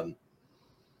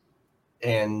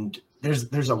 And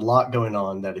there's a lot going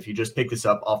on that if you just pick this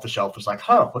up off the shelf, it's like,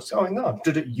 what's going on?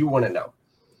 You want to know.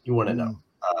 You want to know.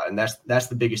 And that's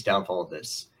the biggest downfall of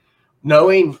this.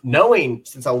 Knowing,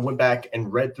 since I went back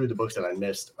and read through the books that I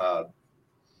missed,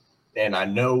 and I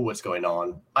know what's going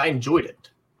on, I enjoyed it.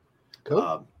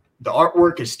 Cool. The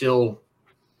artwork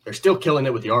they're still killing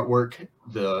it with the artwork.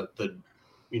 The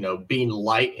being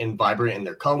light and vibrant in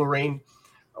their coloring,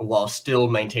 while still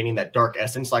maintaining that dark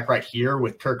essence. Like right here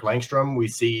with Kirk Langstrom, we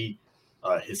see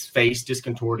his face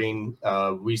discontorting.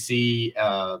 We see,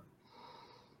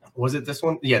 was it this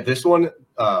one? Yeah, this one,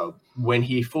 when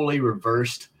he fully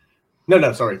reversed.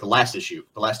 No, sorry, the last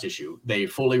issue. They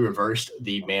fully reversed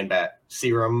the Man-Bat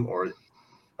serum or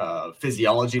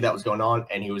physiology that was going on,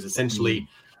 and he was essentially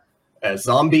a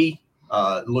zombie,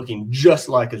 looking just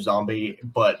like a zombie,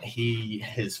 but he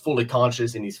is fully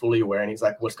conscious and he's fully aware, and he's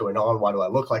like, what's going on? Why do I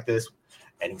look like this?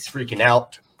 And he's freaking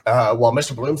out, while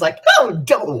Mr. Bloom's like, oh,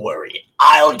 don't worry,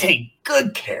 I'll take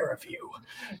good care of you.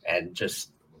 And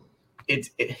just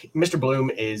Mr. Bloom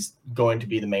is going to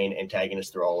be the main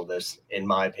antagonist through all of this, in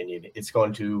my opinion. It's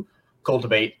going to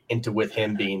cultivate into with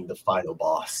him being the final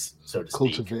boss, so to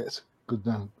speak. Cultivate. Good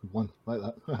one. Like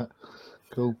that.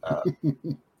 Cool.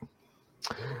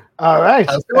 All right.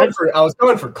 I was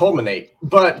going for culminate,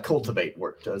 but cultivate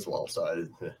worked as well. So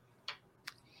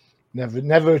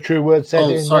never a true word said.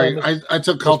 Oh, sorry. I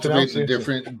took cultivate a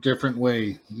different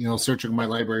way. Searching my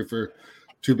library for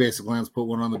 2 basic lands, put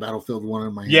one on the battlefield, one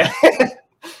in my hand. Yeah.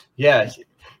 Yeah.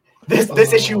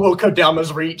 This issue will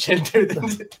Kodama's reach into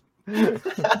the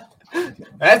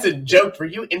That's a joke for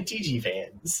you MTG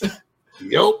fans.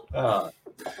 Yep.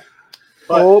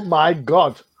 Oh my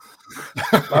god.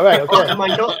 All right, okay. Oh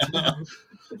my god.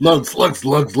 Lugs.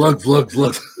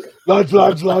 Look, Lads.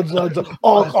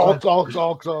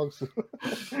 Orcs.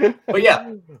 But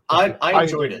yeah, I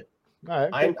enjoyed it. Right,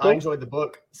 I enjoyed the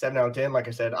book. 7 out of 10. Like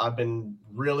I said, I've been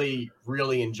really,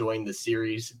 really enjoying the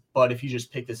series. But if you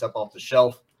just pick this up off the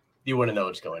shelf, you wouldn't know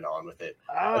what's going on with it.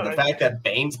 The fact that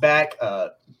Bane's back,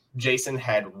 Jason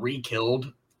had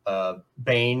re-killed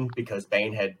Bane because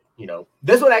Bane had,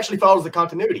 this one actually follows the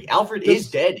continuity. Alfred is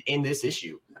dead in this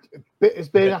issue. Is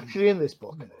Bane actually in this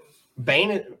book?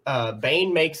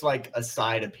 Bane makes like a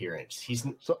side appearance. He's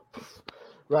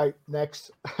right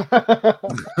next. but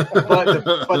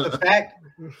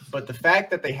the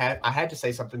fact that I had to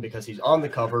say something because he's on the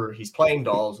cover, he's playing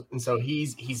dolls, and so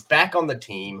he's back on the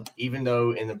team, even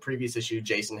though in the previous issue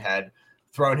Jason had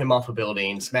thrown him off a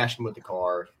building, smashed him with the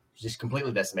car, just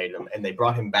completely decimated him, and they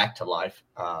brought him back to life.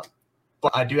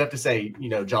 But I do have to say,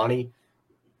 Johnny,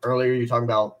 earlier you're talking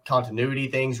about continuity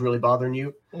things really bothering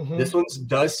you. Mm-hmm. This one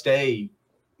does stay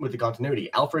with the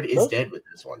continuity. Alfred is dead with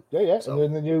this one. Yeah. So.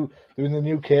 And they're in the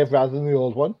new cave rather than the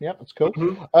old one. Yeah, that's cool.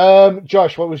 Mm-hmm.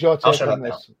 Josh, what was your take on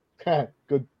this?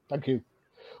 Good, thank you.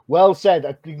 Well said.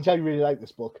 You can tell you really like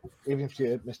this book, even if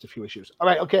you missed a few issues. All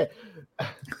right, okay.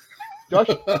 Josh?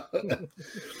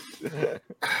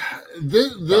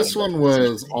 This one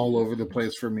was all over the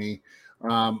place for me.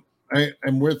 I'm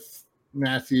with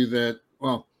Matthew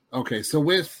so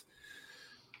with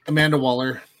Amanda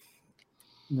Waller,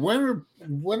 when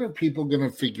are people going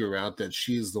to figure out that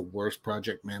she's the worst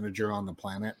project manager on the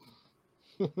planet?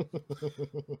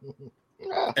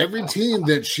 Every team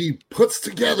that she puts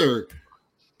together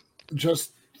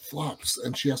just flops,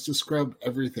 and she has to scrub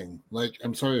everything. Like,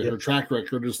 I'm sorry, her track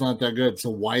record is not that good. So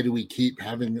why do we keep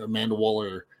having Amanda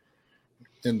Waller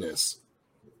in this?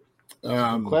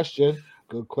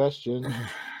 Good question.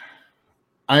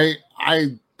 I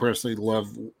personally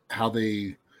love how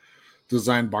they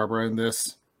designed Barbara in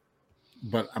this,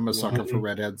 but I'm a sucker for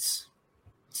redheads,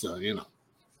 so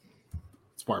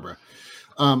it's Barbara.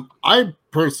 I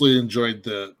personally enjoyed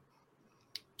the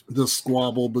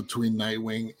squabble between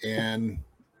Nightwing and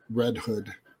Red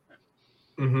Hood.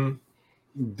 Mm-hmm.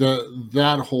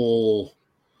 That whole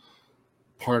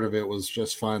part of it was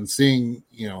just fun. Seeing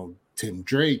Tim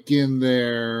Drake in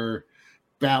there,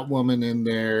 Batwoman in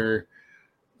there.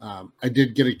 I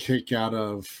did get a kick out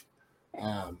of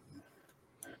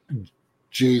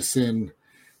Jason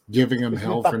giving him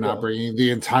hell for not bringing the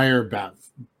entire Bat.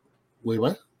 Wait,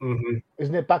 what? Mm-hmm.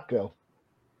 Isn't it Batgirl?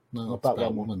 No, it's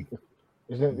Batwoman.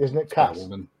 Isn't it Cass?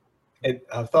 Batwoman.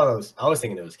 I was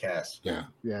thinking it was Cass. Yeah,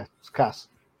 it's Cass.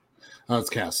 Oh, it's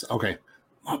Cass. Okay,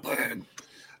 not bad.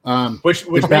 Which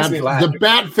makes me laugh. The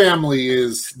Bat family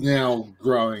is now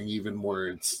growing even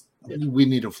more. We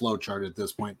need a flow chart at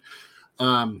this point.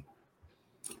 And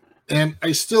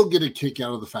I still get a kick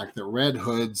out of the fact that Red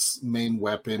Hood's main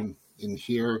weapon in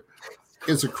here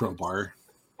is a crowbar.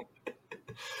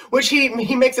 Which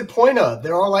he makes a point of.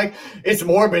 They're all like, it's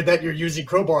morbid that you're using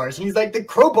crowbars. And he's like, the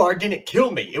crowbar didn't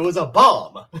kill me. It was a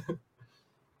bomb.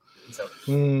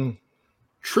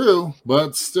 True,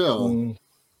 but still.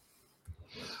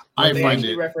 I find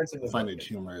it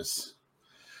humorous.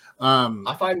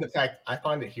 I find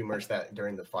it humorous that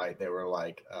during the fight they were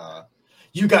like,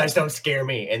 you guys don't scare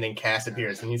me, and then Cass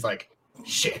appears and he's like,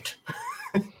 shit.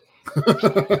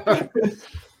 I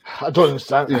don't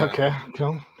understand. Yeah. Okay,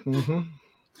 cool. Mm-hmm.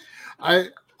 I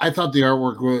thought the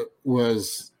artwork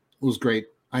was great.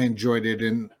 I enjoyed it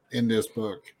in this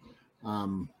book.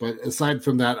 But aside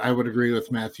from that, I would agree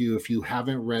with Matthew. If you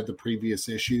haven't read the previous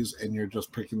issues and you're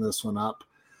just picking this one up,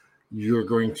 you're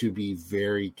going to be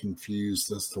very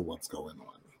confused as to what's going on.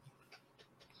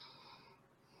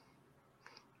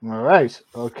 All right.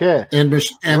 Okay. And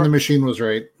the machine was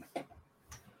right.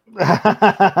 Look,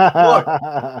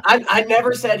 I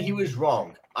never said he was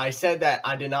wrong. I said that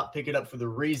I did not pick it up for the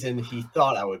reason he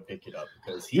thought I would pick it up,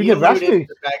 because you never asked me.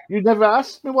 You never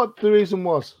asked me what the reason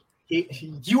was.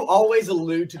 You always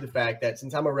allude to the fact that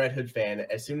since I'm a Red Hood fan,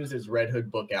 as soon as his Red Hood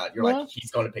book out, you're like,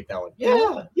 he's going to pick that one.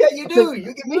 Yeah, you do.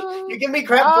 You give me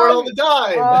crap for it all the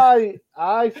time.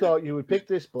 I thought you would pick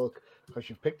this book because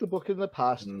you've picked the book in the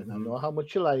past, and I know how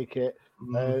much you like it.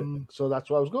 So that's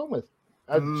what I was going with.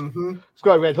 It's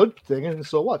got a Red Hood thing, and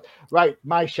so what? Right,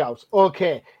 my shouts.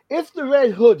 Okay, if the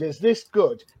Red Hood is this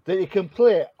good that he can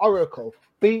play Oracle,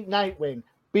 beat Nightwing,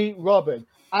 beat Robin,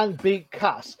 and beat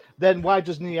Cass, then why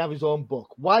doesn't he have his own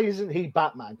book? Why isn't he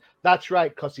Batman? That's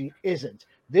right, because he isn't.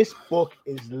 This book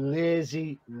is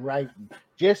lazy writing.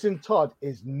 Jason Todd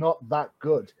is not that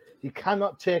good. He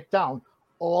cannot take down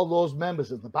all those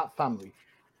members of the Bat family.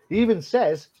 He even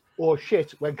says, oh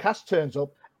shit, when Cass turns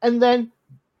up, and then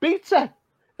beats her.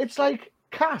 It's like,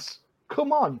 Cass,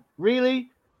 come on,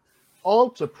 really? All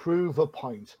to prove a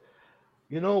point.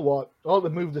 you know what? All to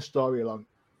move the story along.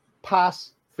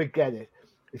 Pass, forget it.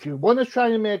 If you want to try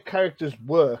and make characters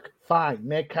work, fine,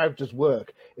 make characters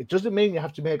work. It doesn't mean you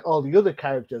have to make all the other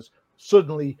characters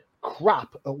suddenly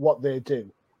crap at what they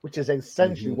do, which is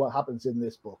essentially what happens in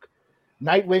this book.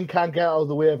 Nightwing can't get out of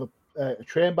the way of a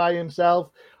train by himself.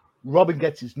 Robin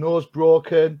gets his nose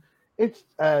broken.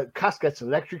 Cass gets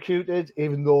electrocuted,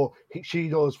 even though she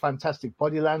knows fantastic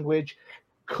body language.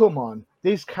 Come on,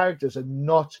 these characters are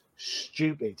not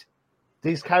stupid.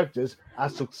 These characters are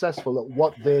successful at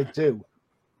what they do.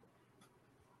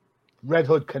 Red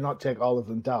Hood cannot take all of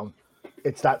them down.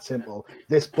 It's that simple.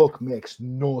 This book makes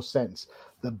no sense.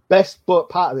 The best part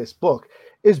of this book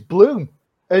is Bloom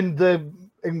and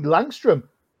Langstrom.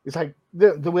 It's like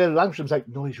the way Langstrom's like,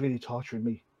 no, he's really torturing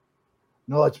me.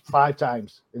 No, it's 5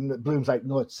 times. And Bloom's like,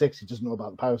 no, it's 6. He doesn't know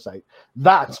about the parasite.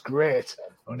 That's great.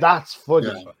 That's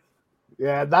funny.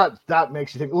 Yeah, that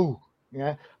makes you think, ooh,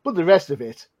 yeah. But the rest of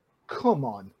it, come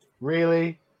on,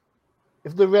 really?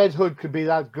 If the Red Hood could be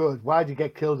that good, why did he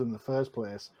get killed in the first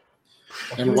place?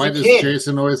 And why does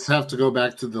Jason always have to go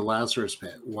back to the Lazarus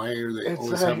pit? Why are they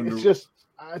always having to... it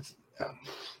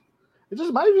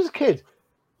doesn't matter if he's a kid.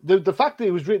 The fact that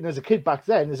he was written as a kid back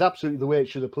then is absolutely the way it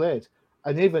should have played.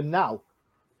 And even now,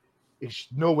 it's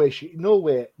no way he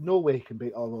can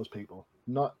beat all those people.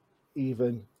 Not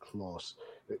even close.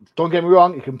 Don't get me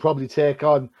wrong, you can probably take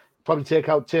out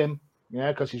Tim,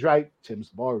 yeah, because he's right. Tim's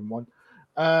the boring one.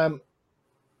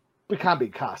 We can't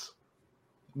beat Cass.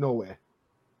 No way.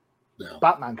 No.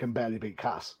 Batman can barely beat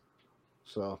Cass.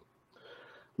 So,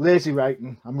 lazy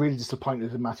writing. I'm really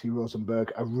disappointed in Matthew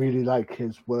Rosenberg. I really like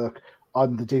his work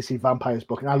on the DC Vampires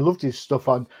book. And I loved his stuff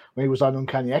when he was on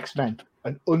Uncanny X-Men.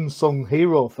 An unsung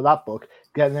hero for that book,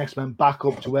 getting X-Men back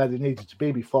up to where they needed to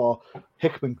be before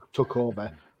Hickman took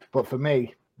over. But for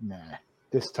me, nah.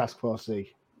 This Task Force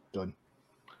Z, done.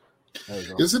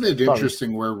 Isn't it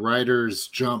interesting where writers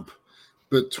jump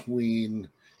between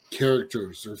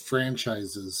characters or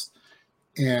franchises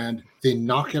and they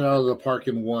knock it out of the park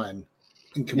in one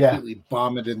and completely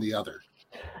bomb it in the other?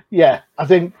 Yeah, I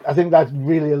think that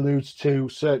really alludes to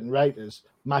certain writers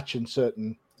matching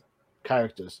certain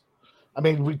characters. I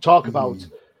mean, we talked about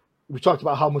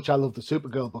how much I love the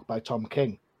Supergirl book by Tom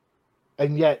King,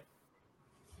 and yet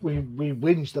we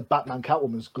whinge that Batman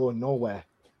Catwoman's going nowhere.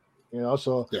 You know,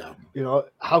 so you know,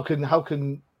 how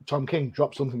can Tom King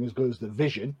drop something as good as the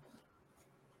Vision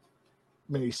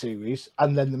miniseries,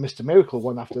 and then the Mr. Miracle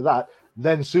one after that,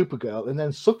 then Supergirl, and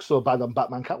then suck so bad on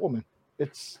Batman Catwoman?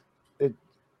 It's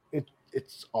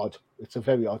odd. It's a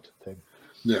very odd thing.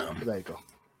 Yeah. But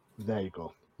there you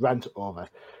go. Rant over.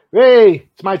 Hey,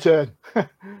 it's my turn.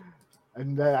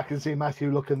 And I can see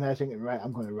Matthew looking there thinking, right,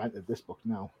 I'm going to rant at this book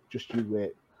now. Just you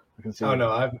wait. I can see. Oh, no,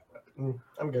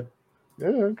 I'm good. Yeah,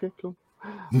 okay, cool.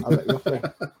 I'll let you off then.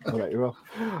 I'll let you off.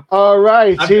 All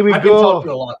right, here we go. I've been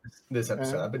talking a lot this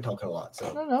episode. I've been talking a lot.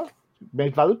 So No.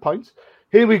 Made valid points.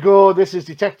 Here we go. This is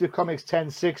Detective Comics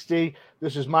 1060.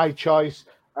 This is my choice.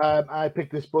 I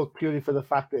picked this book purely for the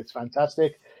fact that it's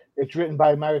fantastic. It's written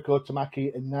by Mariko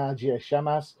Tamaki and Nadia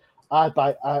Shamas. Art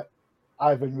by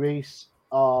Ivan Reis,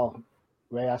 or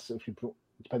Reyes,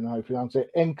 depending on how you pronounce it.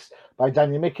 Inks by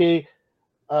Danny Mickey.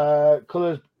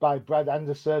 Colors by Brad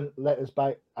Anderson. Letters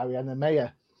by Ariana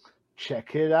Mayer.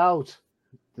 Check it out.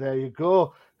 There you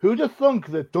go. Who'd have thunk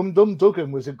that Dum Dum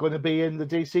Dugan was going to be in the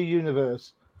DC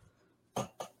universe?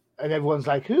 And everyone's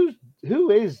like, who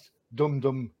is Dum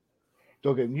Dum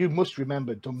Dugan? You must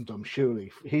remember Dum Dum,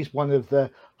 surely. He's one of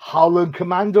the Howland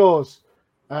Commandos.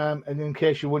 And in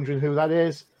case you're wondering who that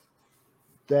is,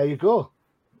 there you go.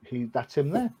 That's him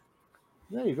there.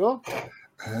 There you go.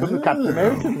 From the Captain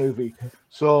America movie.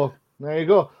 So there you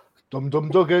go. Dum Dum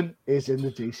Dugan is in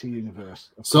the DC universe.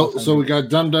 So we got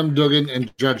Dum Dum Dugan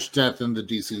and Judge Death in the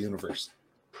DC universe.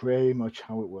 Pretty much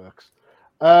how it works.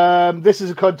 This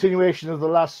is a continuation of the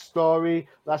last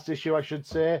issue, I should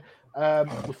say.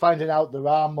 We're finding out there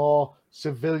are more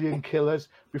civilian killers.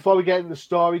 Before we get into the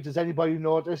story, does anybody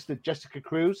notice that Jessica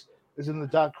Cruz is in the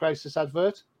Dark Crisis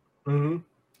advert? Mm-hmm.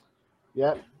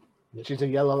 Yeah. She's a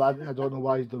yellow lad. I don't know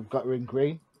why they've got her in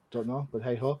green. Don't know, but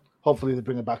hey ho. Hopefully they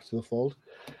bring her back to the fold.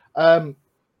 So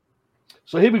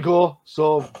here we go.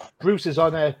 So Bruce is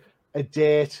on a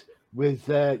date with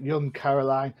young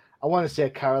Caroline. I want to say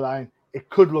Caroline. It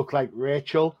could look like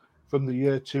Rachel from the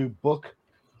Year 2 book.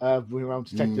 We're around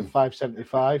Detective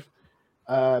 575.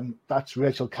 That's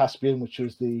Rachel Caspian, which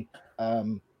was the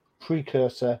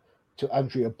precursor to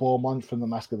Andrea Beaumont from The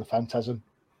Mask of the Phantasm.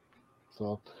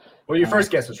 So, well, your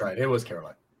first guess was right. It was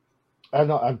Caroline. I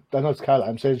know it's Caroline.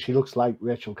 I'm saying she looks like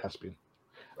Rachel Caspian.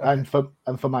 Okay.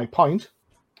 And for my point,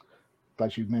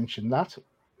 glad you mentioned that.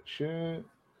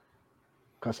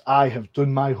 Because I have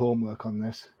done my homework on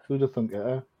this. Who'd have thunk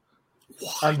it?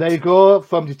 What? And there you go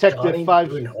from Detective Johnny 5.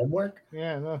 Doing homework?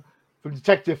 Yeah, no. From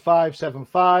Detective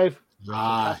 575.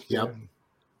 Yep.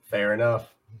 Fair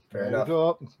enough. Fair enough.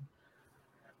 Go.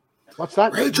 What's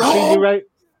that? Rachel! Machine you right?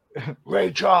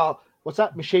 Rachel! What's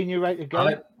that? Machine you right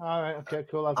again? All right, okay,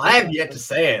 cool. I have yet to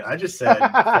say it. I just said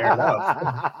fair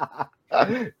enough.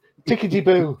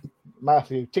 Tickety-boo,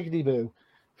 Matthew. Tickety-boo.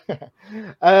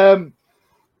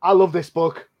 I love this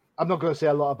book. I'm not going to say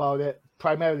a lot about it,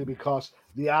 primarily because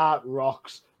the art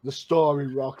rocks, the story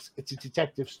rocks. It's a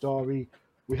detective story.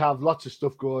 We have lots of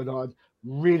stuff going on.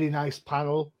 Really nice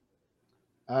panel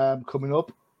coming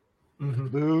up. Mm-hmm.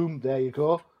 Boom, there you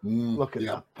go. Look at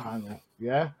that panel.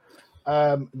 Yeah.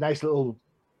 Nice little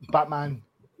Batman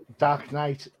Dark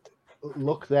Knight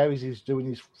look there as he's doing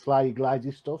his fly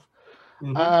glidey stuff.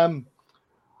 Mm-hmm.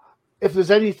 If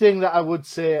there's anything that I would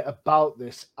say about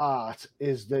this art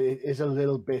is that it is a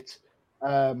little bit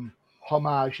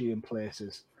homagey in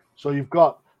places. So you've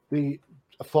got the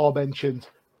aforementioned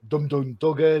Dum Dum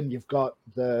Dugan, you've got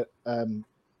the Alan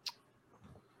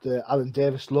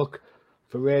Davis look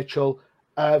for Rachel.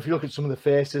 If you look at some of the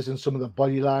faces and some of the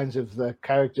body lines of the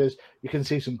characters, you can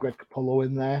see some Greg Capullo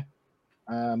in there.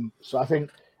 So I think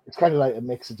it's kind of like a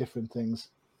mix of different things.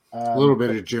 A little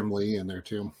bit of Jim Lee in there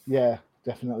too. Yeah,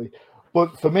 definitely.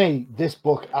 But for me, this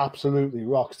book absolutely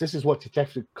rocks. This is what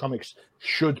Detective Comics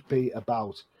should be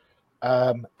about.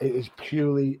 It is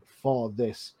purely for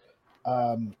this.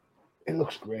 It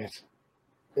looks great.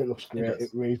 It looks great. It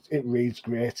reads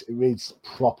great. It reads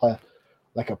proper,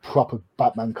 like a proper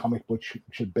Batman comic book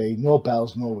should be. No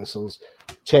bells, no whistles.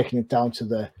 Taking it down to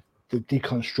the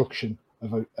deconstruction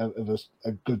of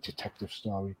a good detective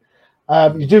story.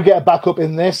 You do get a backup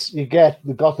in this. You get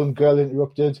the Gotham Girl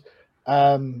Interrupted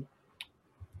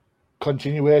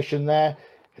continuation there.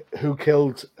 Who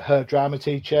killed her drama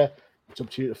teacher? It's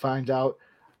up to you to find out.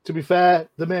 To be fair,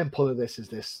 the main pull of this is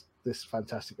this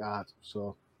fantastic art.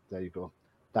 So there you go.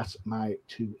 That's my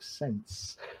 2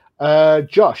 cents.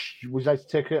 Josh, would you like to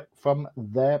take it from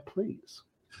there, please?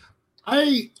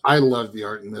 I love the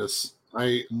art in this.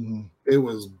 It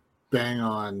was bang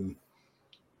on,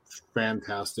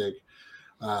 fantastic.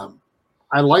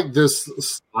 I like this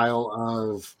style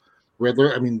of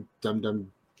Riddler. I mean, Dum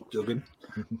Dum Dugan.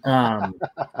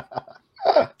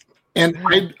 And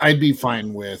I'd be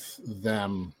fine with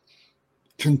them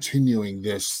continuing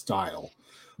this style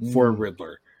for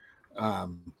Riddler.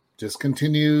 Just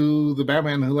continue the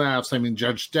Batman Who Laughs. I mean,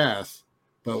 Judge Death,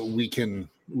 but we can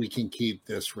keep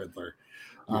this Riddler.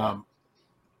 I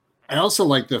also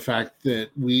like the fact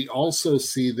that we also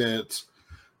see that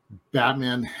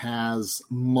Batman has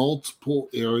multiple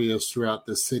areas throughout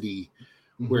the city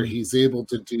where he's able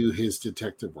to do his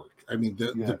detective work. I mean,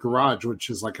 the garage, which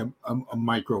is like a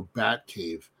micro bat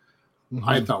cave,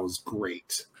 I thought was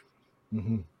great.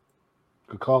 Good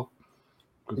call.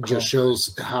 It just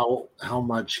shows how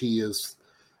much he is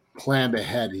planned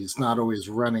ahead. He's not always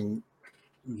running,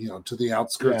 to the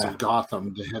outskirts of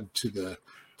Gotham to head to the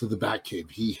Batcave.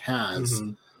 He has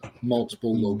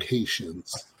multiple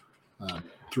locations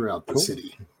throughout the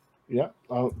city. Yeah,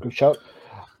 good shout.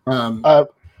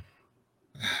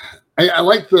 I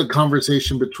like the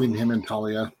conversation between him and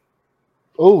Talia.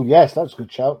 Oh yes, that's a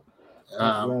good shout.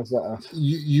 Where's that at?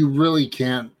 You really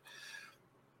can't.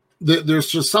 There's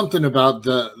just something about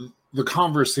the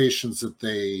conversations that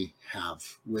they have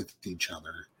with each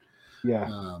other.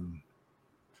 Yeah.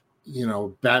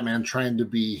 Batman trying to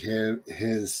be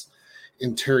his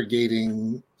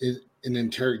interrogation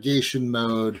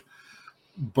mode,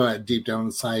 but deep down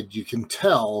inside, you can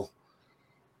tell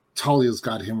Talia's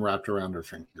got him wrapped around her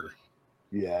finger.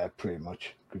 Yeah, pretty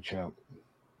much. Good shout.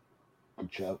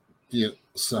 Yeah.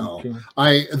 So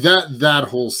that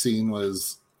whole scene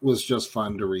was just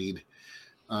fun to read,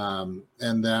 and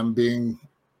them being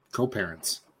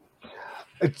co-parents.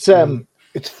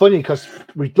 It's funny because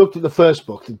we looked at the first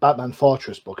book, the Batman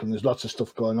Fortress book, and there's lots of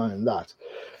stuff going on in that.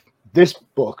 This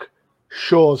book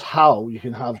shows how you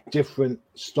can have different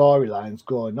storylines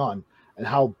going on and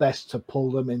how best to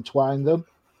pull them, entwine them,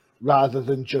 rather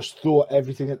than just throw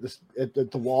everything at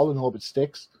the wall and hope it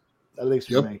sticks. At least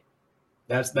for me.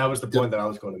 That was the point that I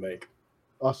was going to make.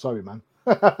 Oh, sorry, man.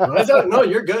 No,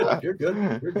 you're good. You're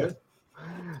good.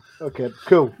 Okay,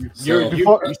 cool. You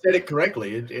said it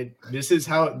correctly. This is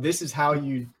how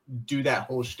you do that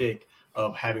whole shtick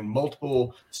of having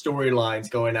multiple storylines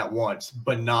going at once,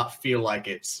 but not feel like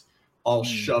it's all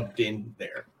shoved in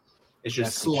there. It's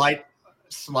just slight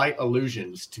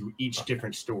allusions to each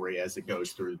different story as it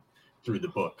goes through the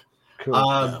book.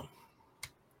 Cool.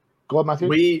 Go on,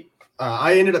 Matthew.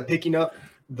 I ended up picking up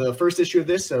the first issue of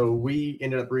this. So we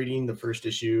ended up reading the first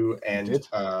issue, and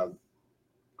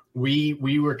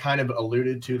we were kind of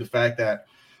alluded to the fact that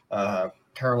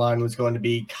Caroline was going to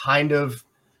be kind of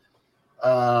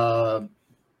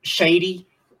shady.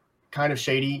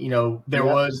 You know,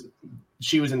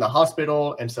 she was in the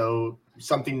hospital, and so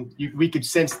we could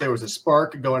sense there was a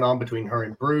spark going on between her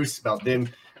and Bruce about them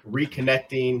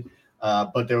reconnecting.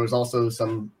 But there was also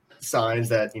some signs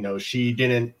that, you know, she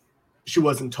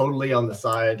wasn't totally on the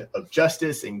side of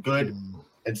justice and good.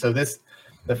 And so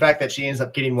the fact that she ends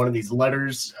up getting one of these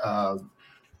letters,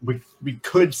 we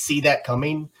could see that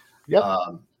coming. Yep.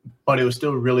 But it was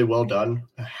still really well done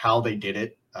how they did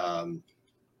it.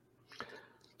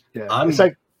 It's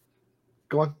like,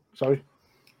 go on. Sorry.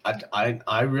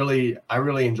 I really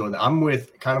enjoyed that. I'm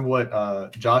with kind of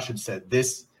what Josh had said.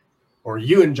 Or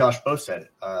you and Josh both said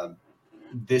it.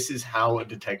 This is how a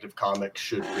detective comic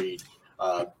should read.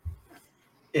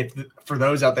 For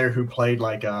those out there who played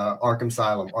like Arkham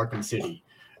Asylum, Arkham City,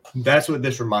 that's what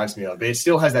this reminds me of. It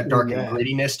still has that dark and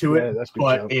grittiness to it,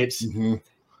 but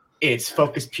it's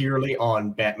focused purely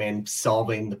on Batman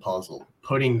solving the puzzle,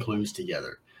 putting clues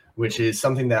together, which is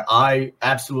something that I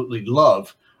absolutely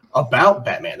love about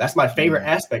Batman. That's my favorite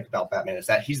aspect about Batman, is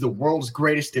that he's the world's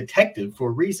greatest detective for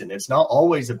a reason. It's not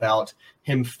always about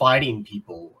him fighting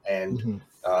people and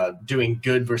doing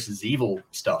good versus evil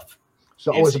stuff. It's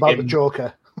always about the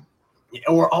Joker.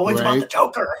 Or always about the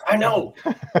Joker. I know.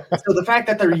 So the fact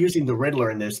that they're using the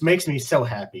Riddler in this makes me so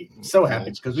happy. So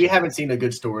happy, because we haven't seen a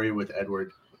good story with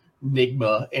Edward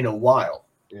Nygma in a while.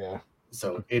 Yeah.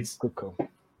 So it's good call.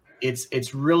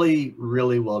 It's really,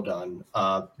 really well done.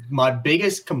 My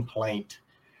biggest complaint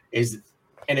is,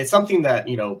 and it's something that,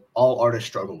 you know, all artists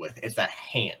struggle with, is that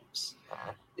hands.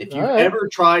 If you've ever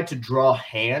tried to draw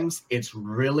hands, it's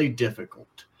really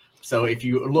difficult. So if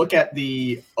you look at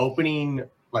the opening,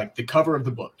 like the cover of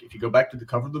the book, if you go back to the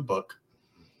cover of the book,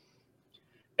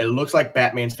 it looks like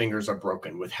Batman's fingers are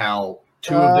broken with how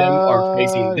two of them are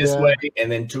facing this way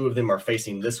and then two of them are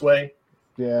facing this way.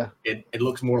 Yeah. It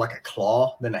looks more like a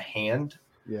claw than a hand.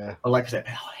 Yeah. But like I said,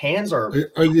 hands are...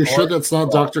 Are you sure that's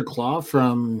not Dr. Claw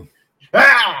from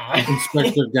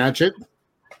Inspector Gadget?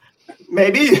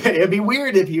 Maybe. It'd be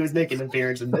weird if he was making an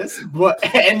appearance in this.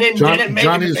 And then didn't make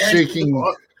Johnny's an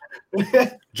shaking.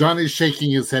 Johnny's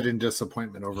shaking his head in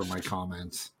disappointment over my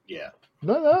comments. Yeah.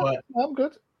 No, I'm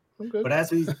good. But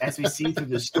as we see through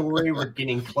the story, we're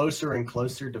getting closer and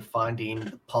closer to finding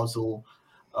the puzzle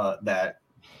that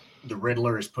the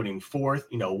Riddler is putting forth.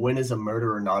 You know, when is a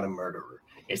murderer not a murderer?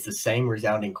 It's the same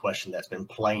resounding question that's been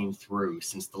playing through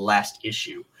since the last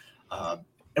issue.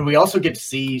 And we also get to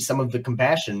see some of the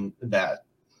compassion that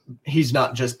he's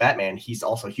not just Batman, he's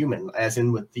also human, as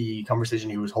in with the conversation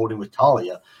he was holding with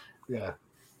Talia. Yeah.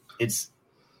 It's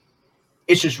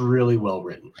just really well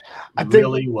written.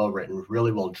 Really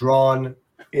well drawn.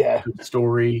 Yeah. Good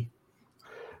story.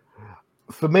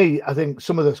 For me, I think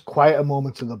some of the quieter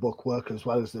moments in the book work as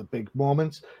well as the big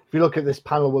moments. If you look at this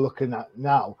panel we're looking at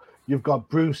now, you've got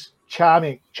Bruce,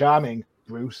 charming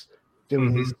Bruce,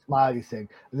 doing his smiley thing.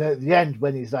 And then at the end,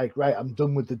 when he's like, right, I'm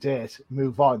done with the date,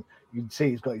 move on, you can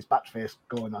see he's got his bat face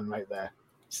going on right there.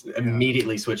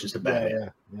 Immediately switches to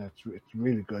Batman. Yeah, it's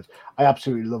really good. I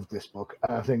absolutely love this book.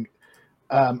 And I think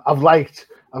I've liked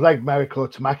Mariko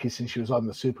Tamaki since she was on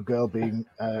the Supergirl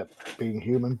being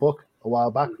human book a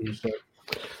while back. So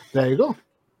there you go.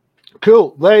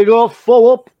 Cool. There you go.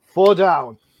 4 up, 4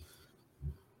 down.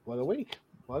 What a week.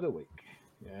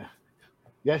 Yeah.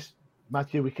 Yes,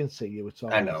 Matthew, we can see you. It's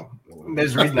all I know.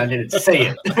 There's a reason I didn't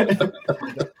say it.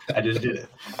 I just did it.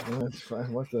 That's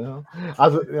fine. What the hell?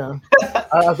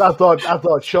 I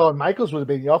thought Shawn Michaels would have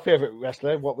been your favorite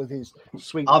wrestler. What with his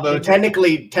sweet? Although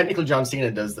technically John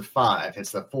Cena does the 5.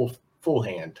 It's the full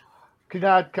hand. Can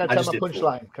I tell my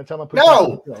punchline? Can I tell my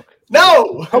punchline?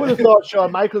 No. I would have thought Shawn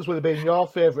Michaels would have been your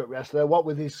favorite wrestler. What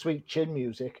with his sweet chin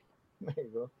music? There you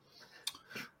go.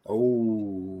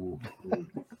 Oh.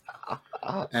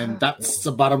 And that's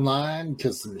the bottom line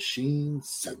because the machine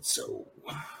said so.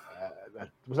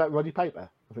 Was that Roddy Piper?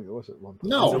 I think it was at one point.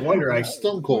 No, wonder I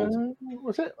Stone Cold.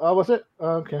 Was it? Oh, was it?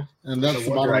 Oh, okay. And that's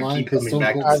the bottom line because Stone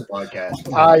Cold.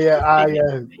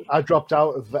 I dropped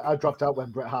out. I dropped out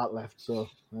when Bret Hart left. So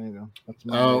there you go. That's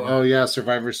my yeah,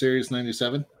 Survivor Series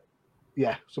 '97.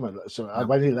 Yeah,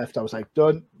 when he left, I was like,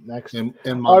 done. Next in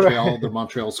Montreal, the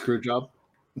Montreal Screwjob.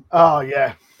 Oh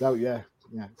yeah, yeah.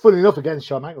 Funny enough, against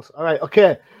Shawn Michaels. All right,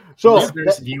 okay. So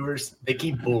listeners, viewers, they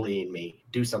keep bullying me.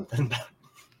 Do something about it.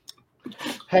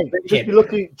 Hey,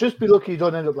 just be lucky you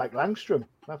don't end up like Langstrom.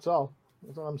 That's all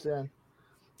I'm saying.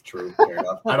 True. Fair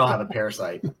enough. I don't have a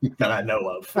parasite that I know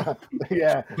of.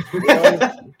 Yeah.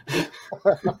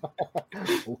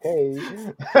 Okay.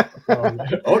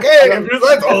 Okay.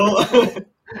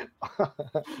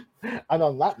 And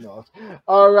on that note,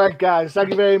 all right, guys, thank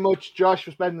you very much, Josh,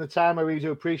 for spending the time. I really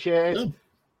do appreciate it. Yeah.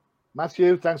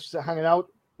 Matthew, thanks for hanging out.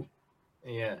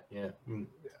 Yeah.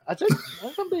 I think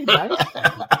I'm being nice.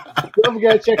 Don't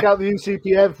forget to check out the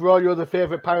UCPN for all your other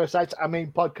favorite parasites. I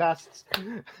mean, podcasts,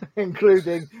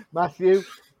 including Matthew.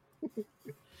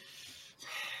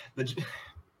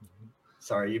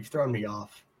 Sorry, you've thrown me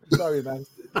off. Sorry, man.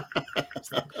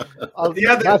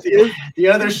 The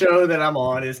other show that I'm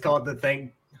on is called The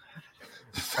Thing.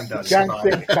 I'm done.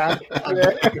 Think Tank.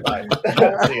 Goodbye.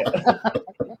 See ya.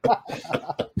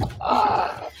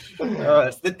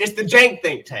 It's the Jank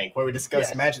Think Tank, where we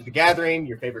discuss Magic the Gathering,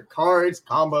 your favorite cards,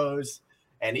 combos,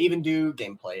 and even do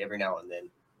gameplay every now and then.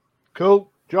 Cool,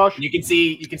 Josh. You can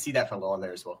see that fellow on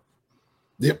there as well.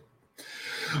 Yep.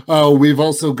 We've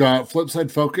also got Flipside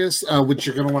Focus, which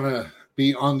you're going to want to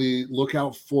be on the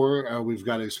lookout for. We've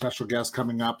got a special guest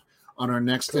coming up on our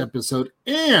next episode,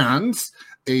 and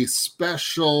a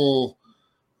special,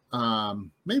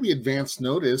 maybe advance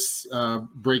notice,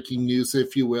 breaking news,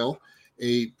 if you will.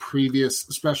 A previous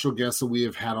special guest that we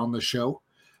have had on the show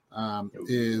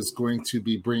is going to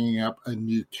be bringing up a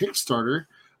new Kickstarter.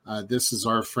 This is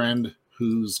our friend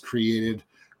who's created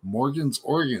Morgan's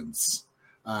Organs.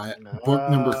 Book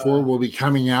number 4 will be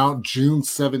coming out June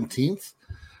 17th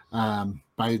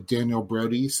by Daniel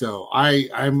Brody. So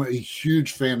I'm a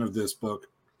huge fan of this book,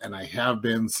 and I have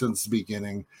been since the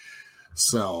beginning.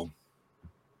 So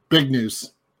big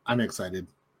news. I'm excited.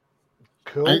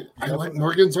 Cool. I like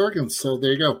Morgan's Organs, so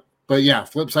there you go. But yeah,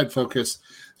 Flipside Focus,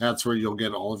 that's where you'll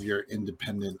get all of your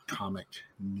independent comic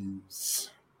news.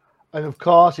 And of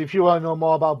course, if you want to know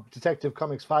more about Detective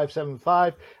Comics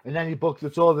 575 and any book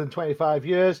that's older than 25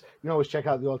 years, you can always check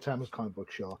out the Old Timers Comic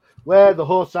Book Show, where the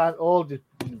hosts aren't old,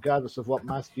 regardless of what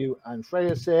Matthew and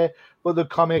Freya say, but the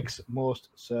comics most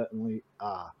certainly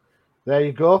are. There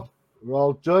you go. We're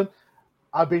all done.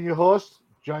 I've been your host,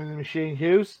 Johnny the Machine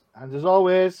Hughes, and as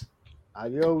always,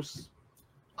 adios.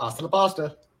 Hasta la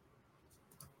pasta.